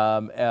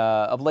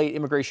 Of late,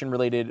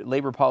 immigration-related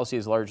labor policy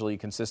has largely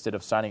consisted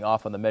of signing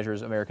off on the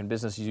measures American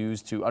businesses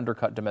use to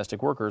undercut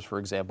domestic workers, for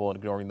example, and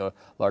ignoring the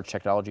large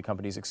technology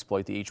companies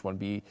exploit the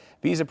H-1B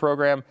visa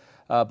program,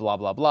 blah,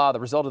 blah, blah. The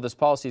result of this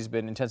policy has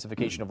been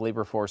intensification of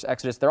labor force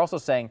exodus. They're also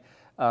saying,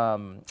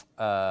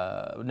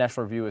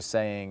 National Review is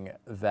saying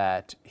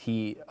that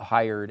he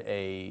hired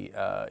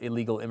a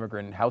illegal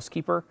immigrant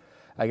housekeeper.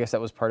 I guess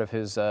that was part of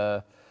his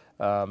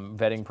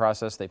vetting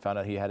process. They found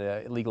out he had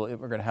an illegal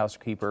immigrant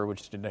housekeeper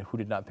who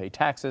did not pay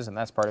taxes, and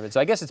that's part of it. So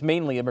I guess it's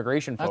mainly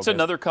immigration focused. That's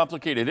another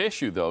complicated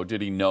issue, though.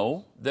 Did he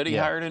know that he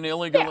hired an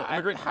illegal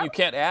immigrant? You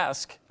can't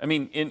ask. I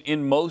mean,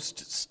 in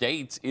most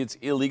states, it's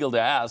illegal to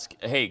ask,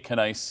 hey, can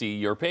I see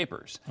your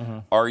papers?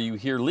 Are you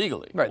here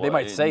legally? Right, well, they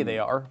might say they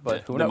are,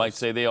 but who knows? They might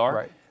say they are.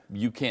 Right.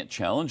 You can't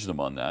challenge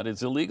them on that.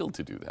 It's illegal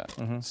to do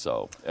that.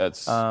 So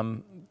it's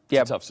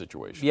a tough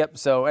situation. Yep.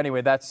 So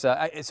anyway, that's so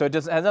it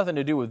has nothing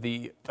to do with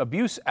the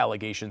abuse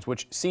allegations,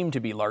 which seem to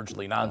be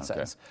largely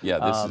nonsense. Okay. Yeah,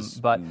 this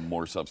is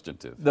more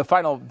substantive. The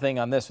final thing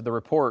on this, the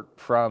report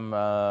from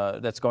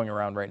that's going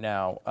around right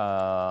now.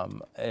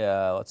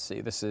 Let's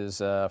see. This is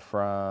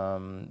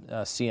from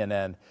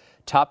CNN.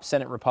 Top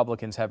Senate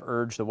Republicans have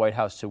urged the White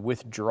House to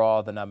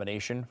withdraw the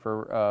nomination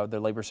for the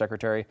labor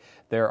secretary.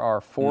 There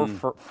are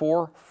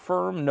four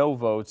firm no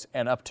votes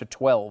and up to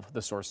 12,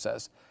 the source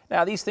says.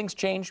 Now, these things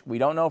change. We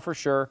don't know for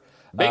sure.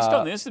 Based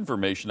on this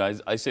information,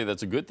 I say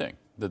that's a good thing,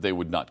 that they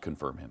would not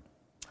confirm him.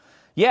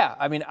 Yeah,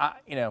 I mean, I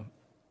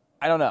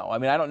don't know. I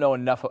mean, I don't know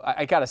enough.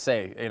 I got to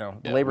say,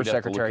 the labor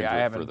secretary, I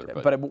haven't.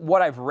 Further, but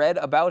what I've read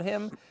about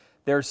him,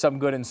 there's some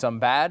good and some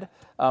bad.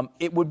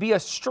 It would be a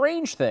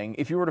strange thing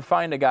if you were to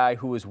find a guy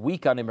who was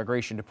weak on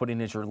immigration to put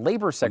in as your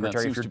labor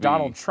secretary if you're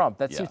Donald Trump.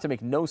 That seems to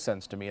make no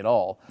sense to me at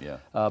all. Yeah.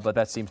 But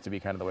that seems to be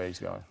kind of the way he's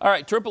going. All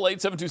right,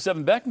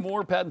 888-727-BECK.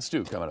 More Pat and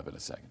Stu coming up in a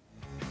second.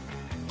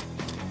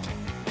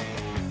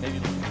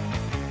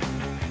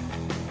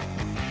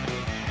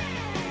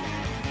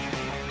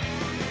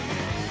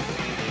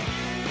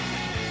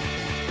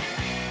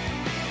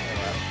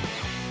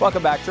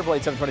 Welcome back.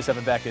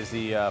 888-727-BECK is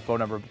the phone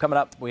number. Coming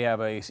up, we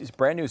have a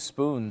brand new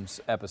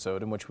Spoons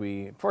episode in which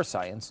we, for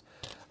science,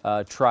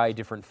 try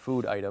different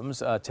food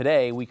items.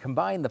 Today, we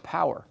combine the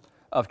power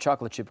of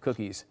chocolate chip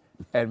cookies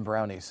and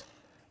brownies.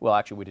 Well,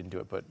 actually, we didn't do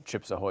it, but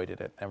Chips Ahoy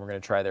did it, and we're going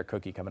to try their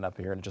cookie coming up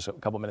here in just a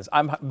couple minutes.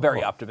 I'm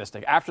very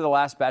optimistic. After the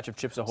last batch of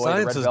Chips Ahoy,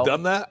 Science has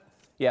done that?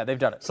 Yeah, they've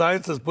done it.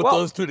 Science has put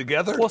those two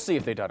together? We'll see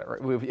if they've done it.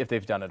 If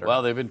they've done it or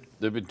not. Well,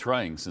 they've been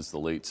trying since the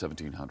late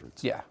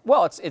 1700s. Yeah.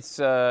 Well, it's it's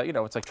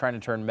like trying to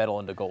turn metal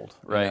into gold.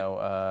 Right.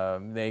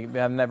 They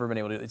have never been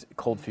able to. It's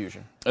cold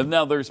fusion. And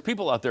now there's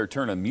people out there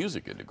turning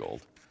music into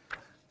gold,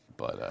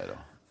 but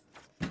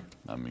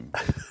I mean,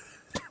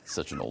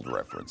 such an old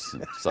reference,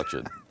 such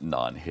a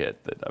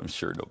non-hit that I'm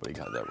sure nobody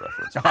got that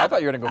reference. I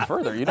thought you were going to go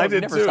further. You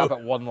never stop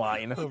at one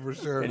line for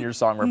sure. in your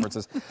song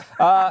references.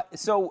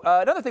 So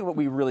another thing that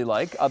we really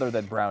like, other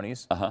than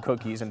brownies,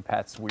 cookies, and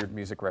Pat's weird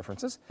music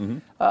references,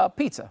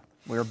 pizza.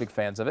 We're big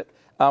fans of it.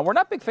 We're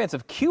not big fans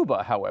of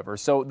Cuba, however.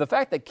 So the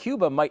fact that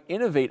Cuba might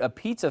innovate a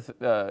pizza,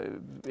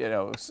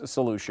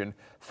 solution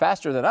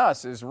faster than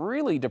us is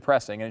really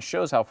depressing, and it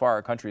shows how far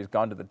our country has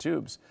gone to the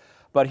tubes.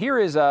 But here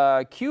is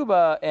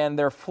Cuba and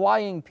their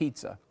flying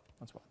pizza.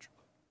 Let's watch.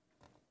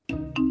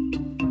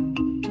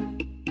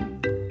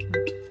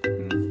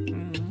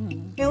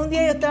 Un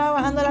día yo estaba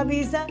bajando la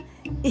pizza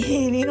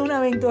y vino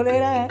una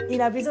ventolera y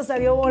la pizza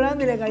salió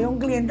volando y le cayó un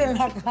cliente en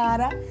la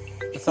cara.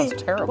 That sounds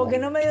terrible. Porque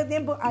no me dio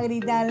tiempo a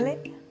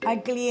gritarle al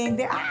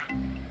cliente. ¡Ah!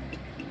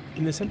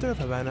 In the center of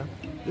Havana,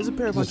 there's a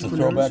pair of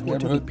entrepreneurs who are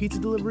taking pizza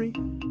delivery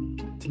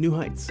to new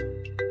heights.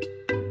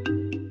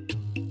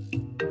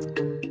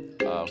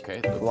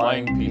 Okay, the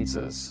flying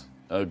pizzas,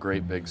 a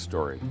great big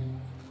story.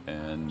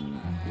 And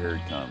here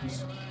it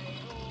comes.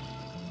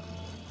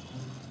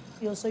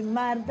 Yo soy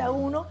Marta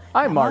uno.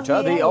 I'm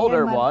Marta, the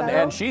older one,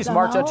 and she's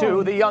Marta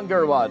too, the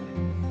younger one.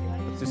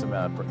 Let's do some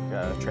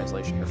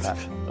translation here, Pat.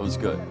 That was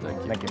good, thank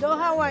you. Thank you. Dos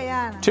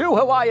hawaianas. 2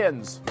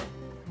 Hawaiians.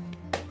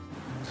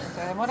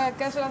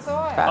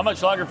 How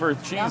much longer for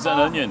cheese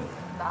and onion?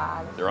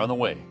 They're on the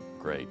way.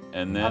 Great.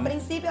 And then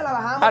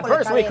at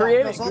first we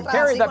carried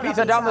that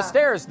pizza down the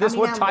stairs. This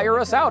would tire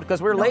us out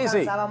because we're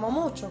lazy.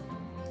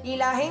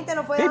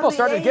 People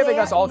started giving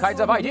us all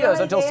kinds of ideas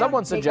until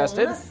someone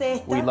suggested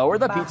we lower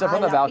the pizza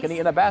from the balcony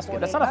in a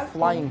basket. That's not a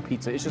flying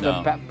pizza. It's just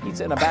a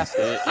pizza in a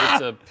basket.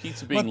 It's a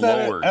pizza being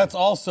lowered. That's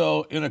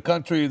also in a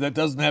country that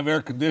doesn't have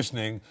air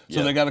conditioning,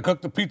 so they got to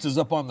cook the pizzas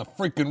up on the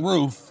freaking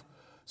roof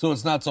so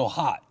it's not so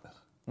hot.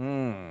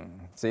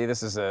 See,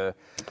 this is I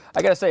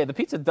got to say, the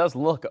pizza does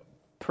look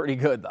pretty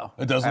good, though.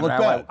 It doesn't look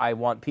bad. I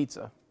want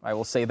pizza. I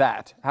will say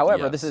that.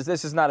 However, this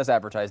is not as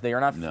advertised. They are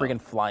not friggin'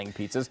 flying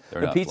pizzas.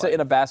 The pizza in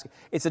a basket.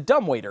 It's a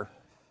dumbwaiter.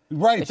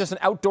 Right. It's just an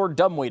outdoor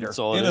dumbwaiter. That's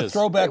all it is. In a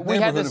throwback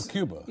neighborhood of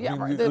Cuba. Yeah,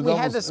 I mean, we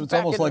had this. It's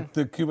almost like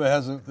Cuba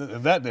hasn't,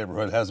 that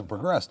neighborhood hasn't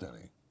progressed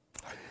any.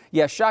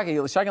 Yeah,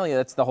 shockingly,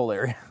 that's the whole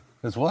area.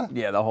 It's what?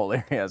 Yeah, the whole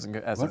area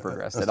hasn't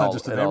progressed. That's not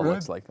just a neighborhood? It all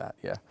looks like that.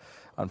 Yeah,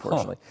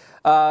 unfortunately.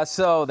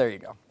 So there you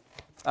go.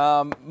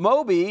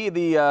 Moby,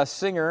 the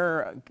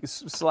singer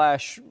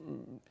slash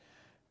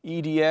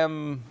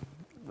EDM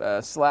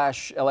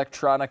slash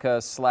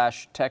electronica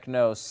slash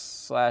techno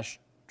slash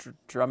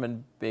drum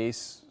and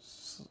bass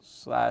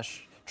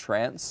slash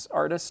trance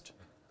artist.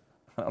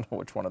 I don't know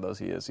which one of those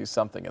he is. He's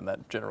something in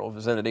that general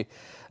vicinity.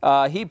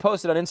 He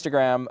posted on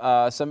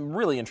Instagram some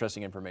really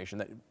interesting information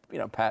that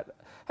Pat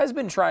has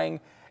been trying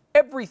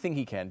everything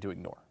he can to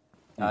ignore.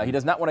 He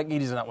does not want you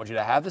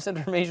to have this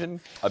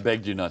information. I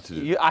begged you not to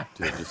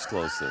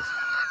disclose this.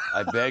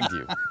 I begged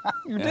you.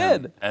 You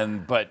did.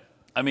 But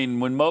I mean,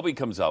 when Moby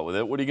comes out with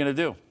it, what are you going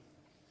to do?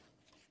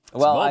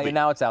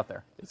 Now it's out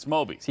there. It's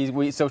Moby.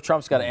 So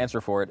Trump's got to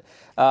answer for it.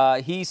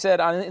 He said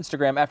on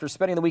Instagram, after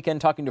spending the weekend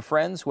talking to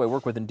friends who I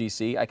work with in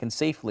D.C., I can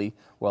safely,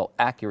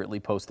 accurately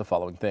post the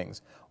following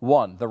things.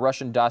 1, the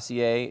Russian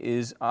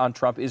dossier on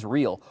Trump is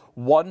real,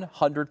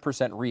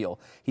 100% real.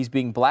 He's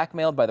being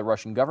blackmailed by the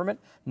Russian government,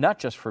 not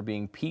just for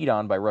being peed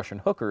on by Russian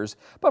hookers,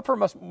 but for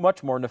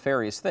much more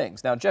nefarious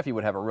things. Now, Jeffy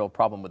would have a real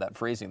problem with that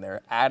phrasing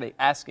there,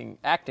 acting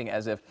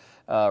as if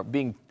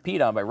being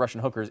peed on by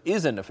Russian hookers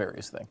is a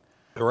nefarious thing.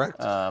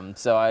 Correct.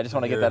 So I just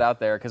want to get that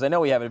out there because I know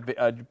we have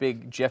a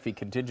big Jeffy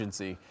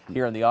contingency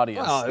here in the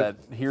audience that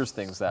hears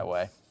things that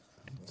way.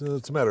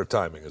 It's a matter of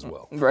timing as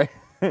well. Right.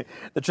 The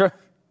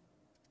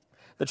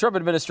Trump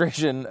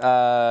administration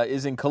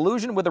is in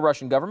collusion with the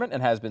Russian government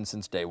and has been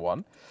since day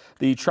one.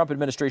 The Trump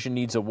administration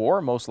needs a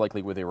war, most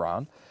likely with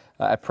Iran.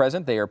 At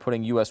present, they are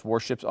putting U.S.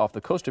 warships off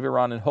the coast of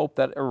Iran in hope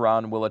that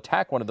Iran will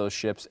attack one of those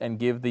ships and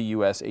give the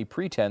U.S. a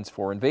pretense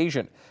for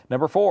invasion.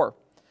 Number 4,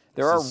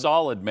 this is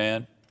solid,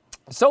 man.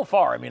 So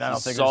far, I mean, I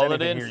don't think there's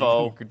anything info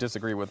here you could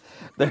disagree with.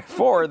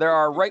 Therefore, there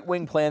are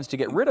right-wing plans to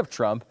get rid of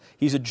Trump.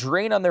 He's a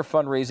drain on their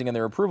fundraising and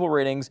their approval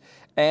ratings,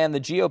 and the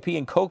GOP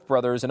and Koch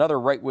brothers and other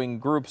right-wing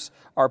groups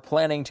are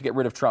planning to get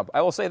rid of Trump.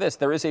 I will say this,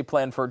 there is a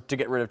plan to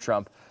get rid of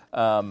Trump.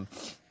 I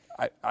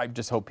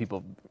just hope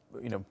people,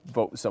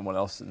 vote someone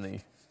else in the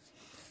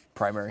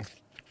primary.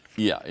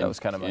 Yeah, that was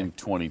kind of in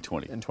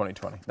 2020. In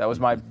 2020, that was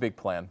my big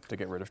plan to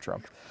get rid of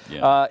Trump.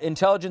 Yeah.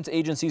 Intelligence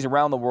agencies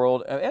around the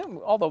world, and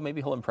although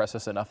maybe he'll impress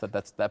us enough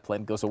that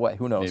plan goes away,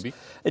 who knows? Maybe.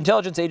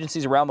 Intelligence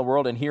agencies around the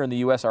world and here in the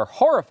U.S. are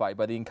horrified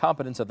by the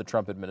incompetence of the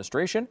Trump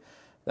administration.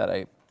 That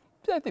I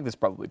think that's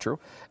probably true,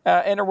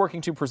 and are working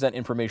to present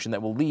information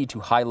that will lead to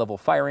high-level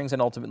firings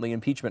and ultimately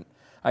impeachment.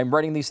 I'm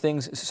writing these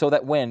things so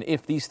that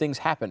if these things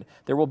happen,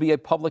 there will be a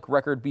public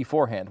record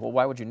beforehand. Well,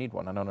 why would you need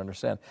one? I don't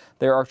understand.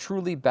 There are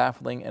truly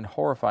baffling and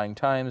horrifying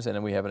times, and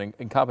then we have an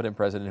incompetent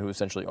president who is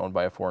essentially owned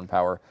by a foreign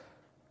power,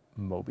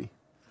 Moby.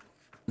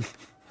 And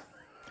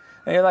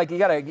you're like, you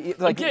gotta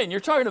again.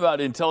 You're talking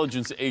about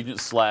intelligence agent /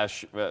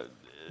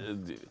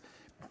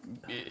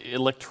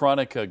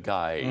 electronica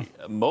guy,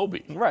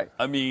 Moby. Right.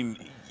 I mean,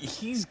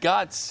 he's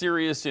got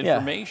serious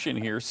information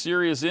here,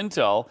 serious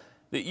intel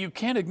that you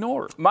can't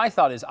ignore. My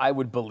thought is I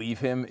would believe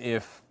him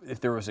if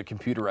there was a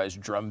computerized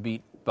drum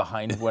beat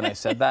behind when I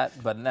said that,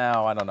 but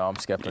now I don't know. I'm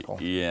skeptical.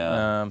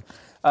 Yeah.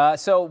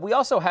 So we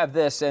also have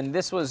this, and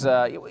this was,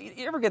 you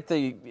ever get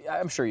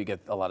I'm sure you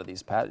get a lot of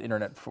these, Pat,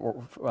 internet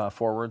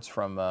forwards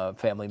from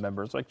family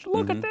members, like,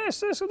 look at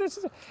this, and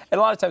a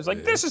lot of times,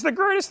 like, this is the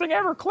greatest thing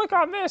ever, click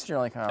on this, and you're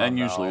like, oh, and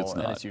no. usually it's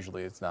not. And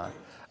usually it's not.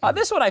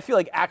 This one I feel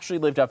like actually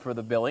lived up for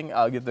the billing.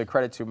 I'll give the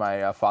credit to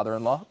my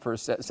father-in-law for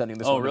sending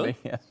this one really? to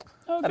me. Yeah.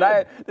 Oh,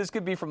 and this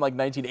could be from like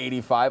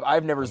 1985.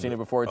 I've never seen it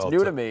before. It's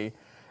new to me.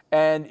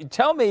 And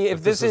tell me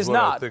if this is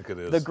not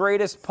the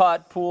greatest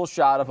putt pool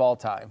shot of all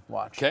time.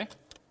 Watch. Okay.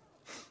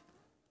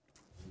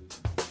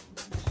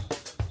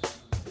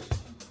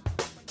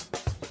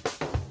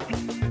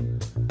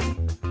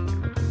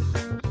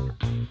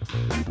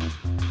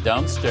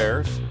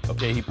 Downstairs.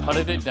 Okay, he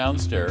putted it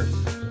downstairs.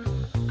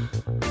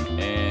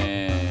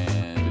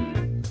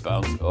 And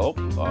bounced. Oh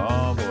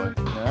boy.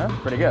 Yeah,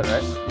 pretty good,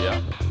 right?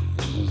 Yeah.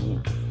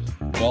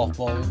 Golf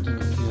ball into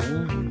the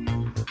queue.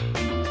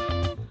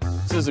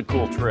 This is a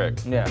cool trick.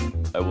 Yeah.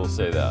 I will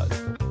say that.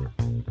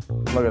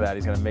 Look at that.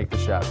 He's going to make the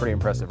shot. Pretty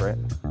impressive, right?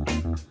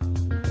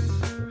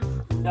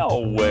 No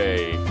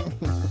way.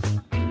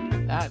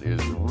 That is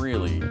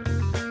really...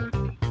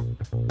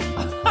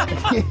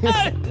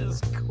 that is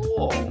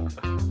cool.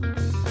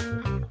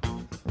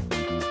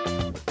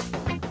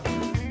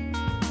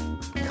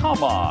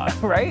 Come on.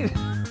 Right?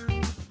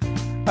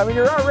 I mean,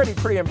 you're already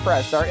pretty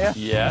impressed, aren't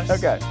you? Yes.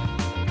 Okay.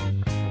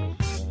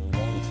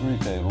 3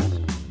 tables.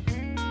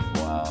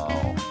 Wow.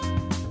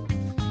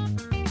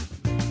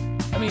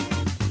 I mean...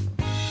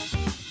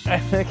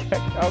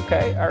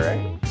 okay, all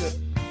right.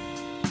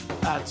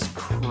 That's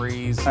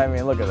crazy. I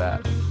mean, look at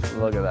that.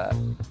 Look at that.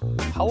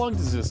 How long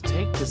does this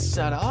take to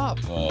set up?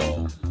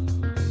 Oh.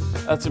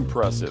 That's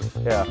impressive.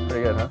 Yeah,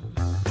 pretty good, huh?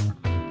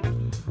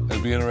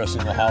 It'd be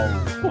interesting to how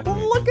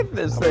look at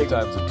this many thing.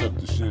 times it took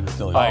to shoot it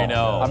till I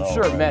know. I'm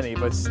sure many,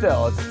 but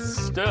still.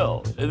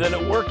 Still. And then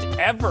it worked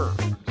ever.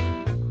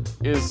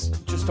 Is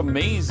just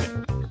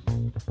amazing.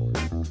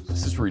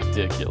 This is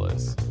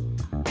ridiculous.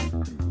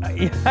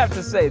 You have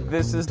to say,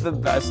 this is the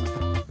best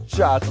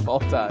shot of all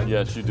time.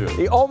 Yes, you do.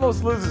 He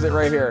almost loses it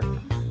right here.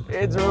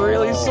 It's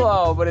really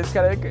slow, but it's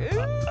kind of...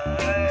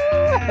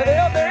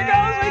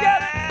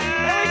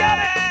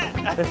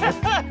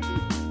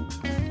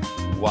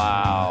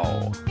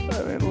 Wow.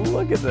 I mean,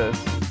 look at this.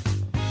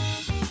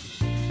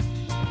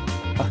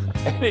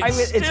 And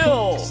it's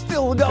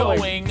still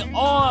going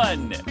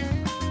on.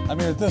 I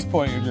mean, at this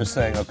point, you're just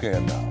saying, okay,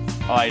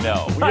 enough. I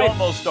know. We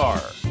almost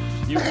are.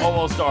 You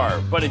almost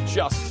are. But it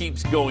just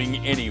keeps going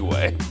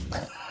anyway.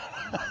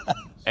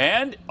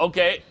 And,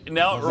 okay,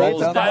 now it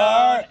rolls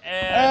down.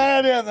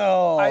 And in the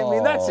hole. I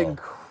mean, that's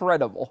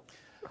incredible.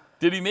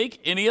 Did he make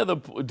any of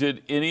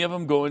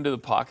them go into the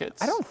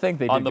pockets? I don't think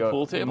they did on the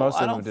pool table. Most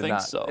of I them don't did think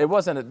not. so. It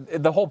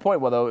wasn't the whole point.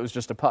 Well, though, it was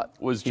just a putt.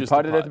 He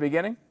putted at the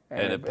beginning,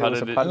 and it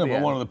was a putted putt I at know, the but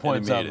end. one of the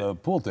points on the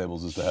pool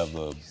tables is to have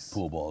the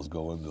pool balls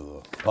go into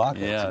the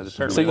pockets. Yeah,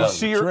 So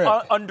you're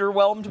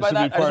underwhelmed by that?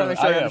 I just want to make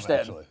sure I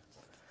understand. Actually.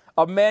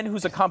 A man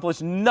who's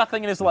accomplished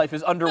nothing in his life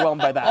is underwhelmed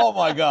by that. Oh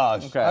my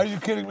gosh! Okay. Are you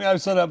kidding me?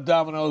 I've set up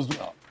dominoes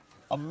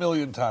a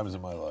million times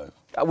in my life.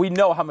 We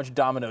know how much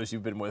Domino's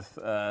you've been with.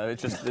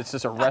 It's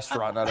just a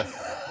restaurant, not a.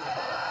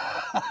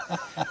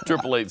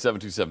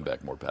 888-727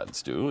 back. More Pat and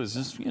Stu is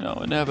just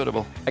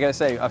inevitable. I gotta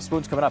say,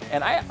 Spoon's coming up,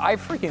 and I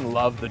freaking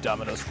love the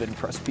Domino's thin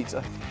crust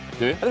pizza.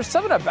 Do you? There's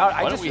something about.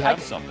 Why don't we have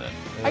some then?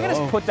 I can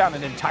just put down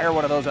an entire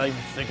one of those without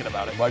even thinking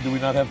about it. Why do we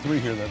not have 3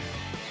 here then?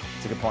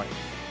 That's a good point.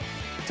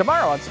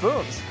 Tomorrow on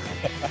Spoons.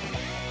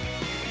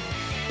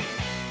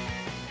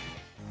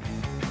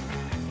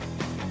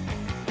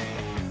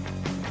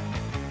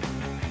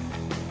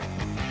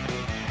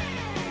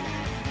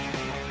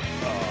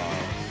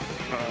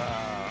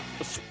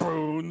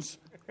 Spoons.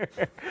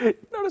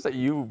 Notice that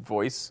you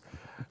voice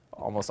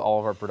almost all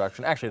of our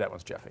production. Actually, that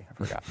one's Jeffy. I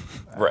forgot.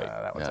 Right.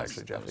 That one's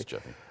actually Jeffy. That was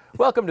Jeffy.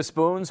 Welcome to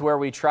Spoons, where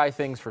we try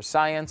things for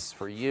science,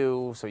 for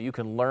you, so you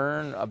can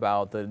learn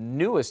about the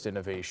newest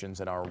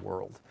innovations in our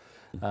world.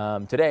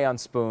 Today on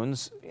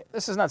Spoons,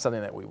 this is not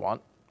something that we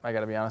want. I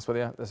got to be honest with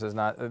you.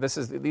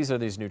 These are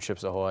these new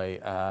Chips Ahoy.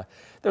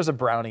 There's a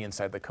brownie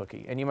inside the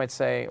cookie, and you might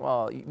say,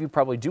 well, you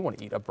probably do want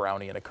to eat a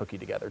brownie and a cookie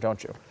together,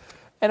 don't you?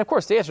 And of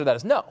course, the answer to that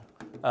is no.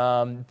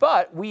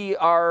 But we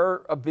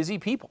are a busy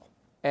people,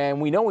 and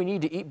we know we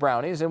need to eat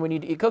brownies and we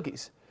need to eat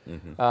cookies.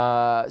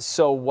 Mm-hmm.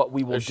 So what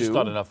we will There's just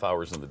not enough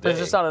hours in the day. There's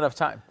just not enough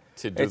time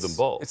to do them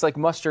both. It's like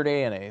mustard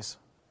mayonnaise,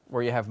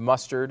 where you have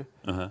mustard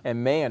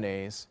and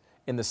mayonnaise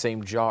in the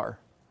same jar.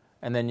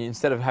 And then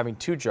instead of having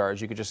 2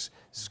 jars, you could just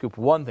scoop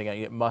one thing and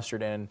you get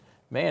mustard and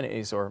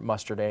mayonnaise or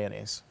mustard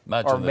mayonnaise.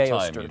 Imagine or the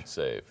mayo-stirred. time you'd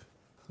save.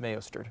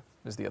 Mayo-stirred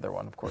is the other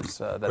one, of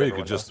course. Or you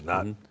could just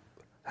not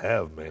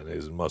have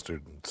mayonnaise and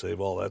mustard and save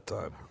all that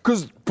time.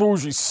 Because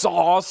bougie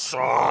sauce.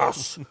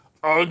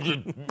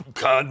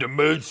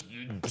 Condiments,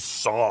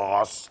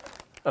 sauce.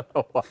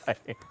 Why?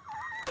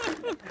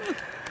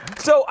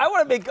 So I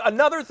want to make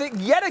another thing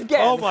yet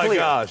again. Oh my clear.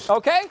 gosh!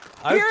 Okay,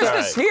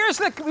 Here's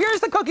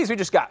the cookies we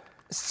just got.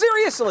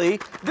 Seriously,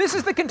 this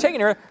is the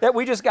container that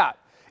we just got.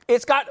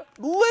 It's got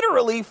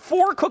literally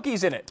 4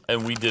 cookies in it.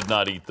 And we did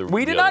not eat the.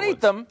 We did not eat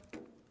them.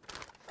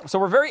 So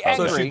we're very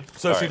angry.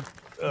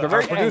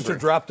 Our producer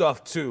dropped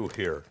off 2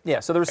 here.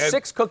 Yeah, so there's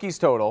 6 cookies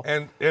total.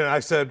 And I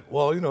said,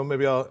 well,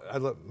 maybe I'll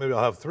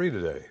have 3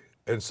 today.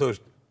 And so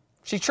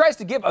she tries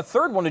to give a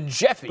third one to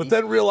Jeffy, but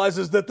then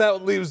realizes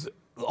that leaves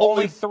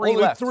only 3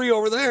 left. 3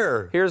 over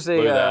there. Here's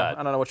I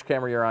don't know which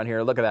camera you're on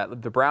here. Look at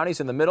that. The brownies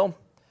in the middle.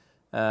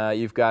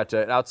 You've got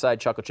an outside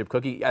chocolate chip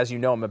cookie. As you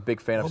know, I'm a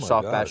big fan of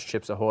soft batch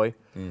Chips Ahoy.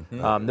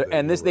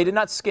 Mm-hmm. They did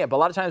not skimp. A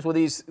lot of times with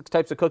these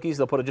types of cookies,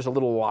 they'll put just a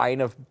little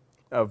line of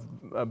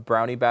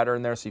brownie batter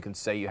in there so you can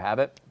say you have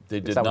it. They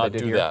did not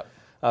do that.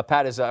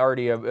 Pat has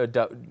already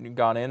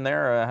gone in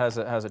there. How's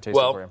it taste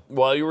for you?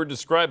 While you were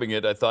describing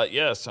it, I thought,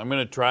 yes, I'm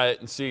going to try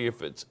it and see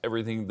if it's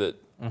everything that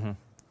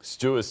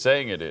Stu is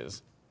saying it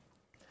is.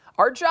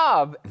 Our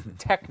job,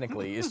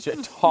 technically, is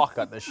to talk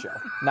on this show,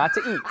 not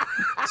to eat.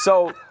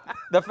 So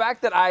the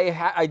fact that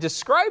I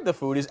describe the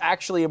food is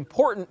actually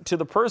important to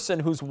the person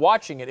who's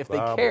watching it if they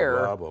care.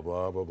 Blah, blah,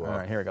 blah, blah, blah. All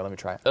right, here we go. Let me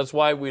try it. That's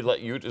why we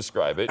let you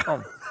describe it,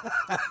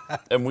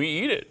 and we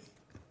eat it.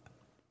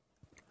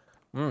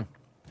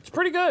 It's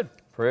pretty good.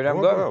 Pretty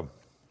damn good.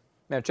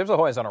 Man, Chips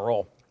Ahoy is on a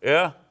roll.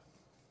 Yeah.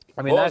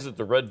 I mean, what was it,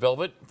 the red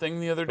velvet thing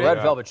the other day?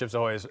 Red velvet Chips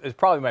Ahoy is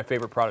probably my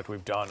favorite product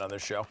we've done on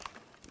this show.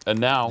 And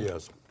now,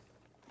 yes,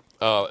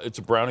 it's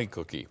a brownie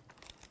cookie.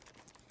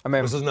 I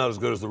mean, this is not as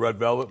good as the red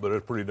velvet, but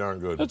it's pretty darn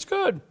good. It's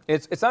good.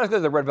 It's not as good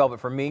as the red velvet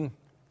for me,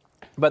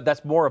 but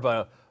that's more of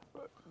a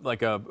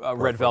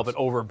red velvet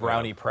over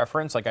brownie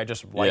preference. Like I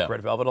just like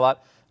red velvet a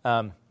lot.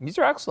 These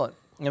are excellent.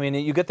 I mean,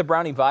 you get the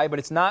brownie vibe, but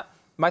it's not.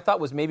 My thought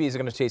was maybe is it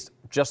going to taste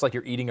just like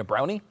you're eating a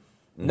brownie?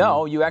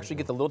 No, you actually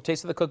get the little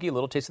taste of the cookie, a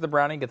little taste of the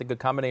brownie, get the good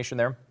combination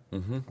there.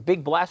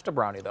 Big blast of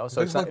brownie though.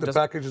 So it's like the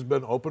package has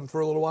been open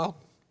for a little while.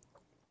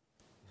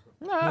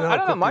 No, I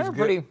don't know. Mine are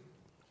pretty.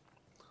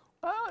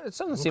 It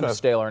doesn't seem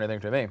stale or anything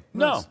to me.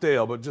 No, not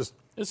stale, but just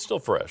it's still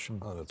fresh.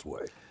 On its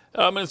way.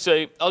 I'm going to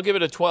say I'll give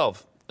it a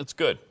 12. It's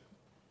good.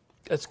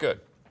 It's good.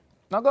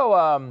 I'll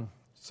go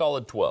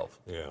solid 12.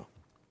 Yeah.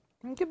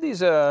 I'll give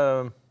these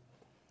I'll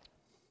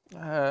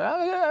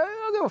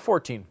give a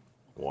 14.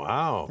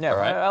 Wow. Yeah,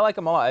 right. I like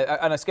them a lot.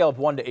 On a scale of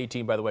 1 to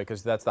 18, by the way,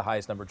 because that's the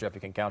highest number Jeffy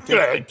can count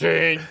to.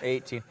 18.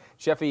 18.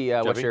 Jeffy,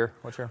 what's your?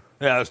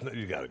 Yeah,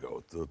 you got to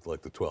go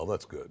with the 12.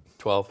 That's good.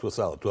 12. To a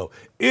solid 12.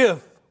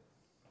 If.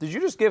 Did you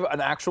just give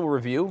an actual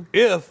review?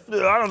 If.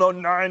 I don't know,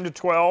 9 to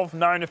 12,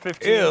 9 to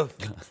 15. If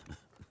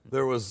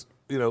there was,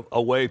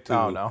 a way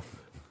to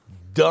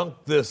dunk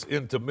this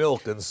into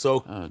milk and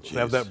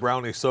have that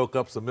brownie soak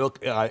up some milk,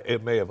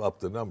 it may have upped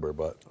the number,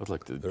 but I'd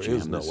like to there jam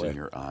is no this way. in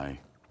your eye.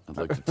 I'd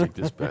like to take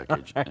this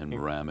package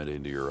and ram it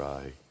into your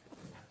eye.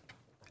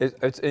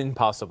 It's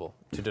impossible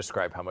to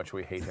describe how much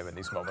we hate him in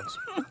these moments.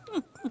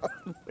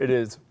 It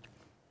is.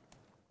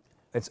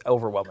 It's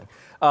overwhelming.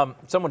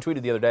 Someone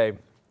tweeted the other day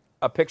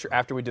a picture,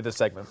 after we did this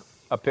segment,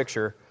 a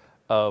picture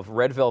of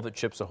Red Velvet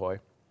Chips Ahoy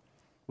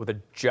with a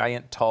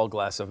giant tall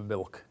glass of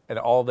milk. And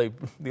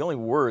the only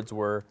words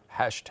were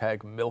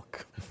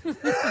 #milk.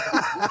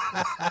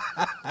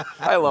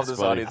 I love this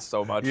audience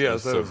so much.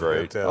 Yes, so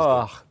great. Fantastic.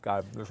 Oh,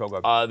 God, they're so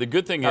good. The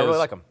good thing is, I really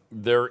like 'em.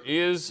 there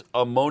is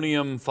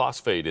ammonium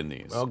phosphate in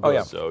these. Oh,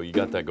 yeah. So you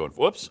got that going.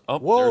 Whoops. Oh,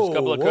 Whoa, there's a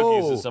couple of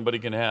cookies whoa. that somebody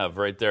can have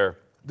right there.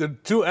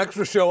 Did 2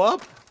 extra show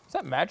up? Is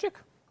that magic?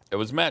 It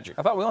was magic.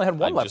 I thought we only had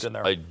one left in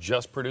there. I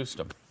just produced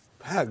them.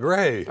 Pat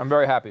Gray. I'm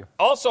very happy.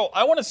 Also,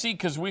 I want to see,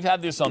 because we've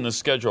had this on the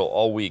schedule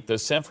all week, the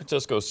San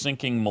Francisco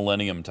sinking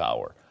Millennium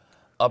Tower.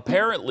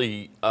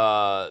 Apparently,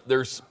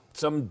 there's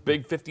some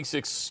big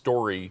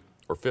 56-story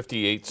or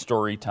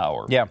 58-story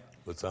tower. Yeah.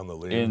 That's on the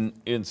lead.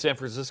 In San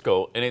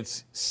Francisco, and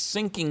it's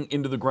sinking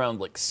into the ground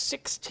like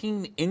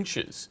 16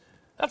 inches.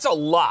 That's a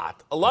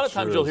lot. A lot of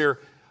times you'll hear,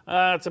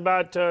 it's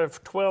about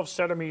 12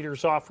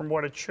 centimeters off from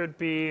what it should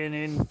be, and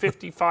in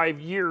 55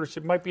 years,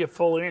 it might be a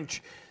full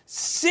inch.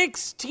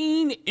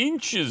 16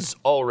 inches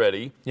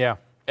already. Yeah.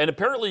 And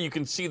apparently you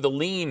can see the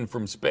lean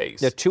from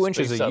space. Yeah, 2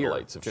 inches Space a year.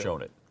 Satellites have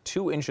shown it.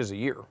 2 inches a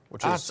year,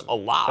 which That's is a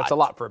lot. That's a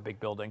lot for a big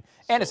building,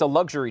 and it's a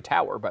luxury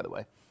tower, by the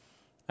way.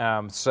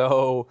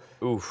 So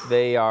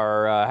they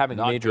are having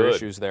Not major good.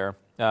 issues there.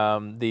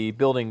 The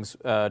building's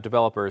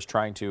developer is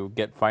trying to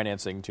get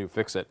financing to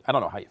fix it. I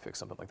don't know how you fix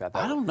something like that.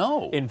 I don't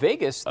know. In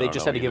Vegas, they don't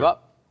just know had to give either.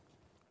 up.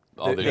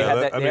 Oh, They they had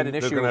did? that- they had an they're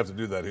issue. going to have to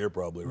do that here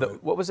probably,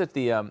 right? What was it?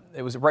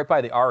 It was right by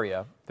the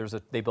Aria.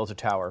 They built a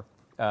tower.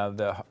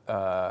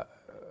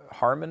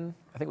 Harmon,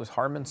 I think it was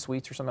Harmon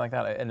Suites or something like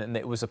that, and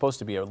it was supposed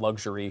to be a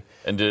luxury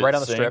And did right it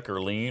on the sink strip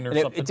or lean or and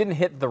something? It didn't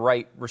hit the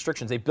right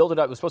restrictions. They built it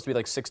up. It was supposed to be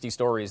like 60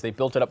 stories. They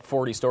built it up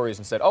 40 stories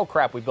and said, "Oh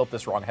crap, we built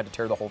this wrong." Had to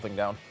tear the whole thing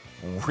down.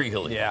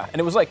 Really? Yeah, and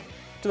it was like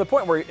to the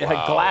point where it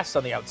had glass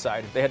on the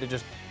outside. They had to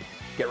just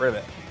get rid of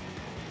it.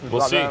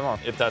 We'll see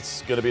if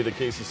that's going to be the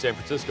case in San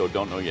Francisco.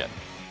 Don't know yet.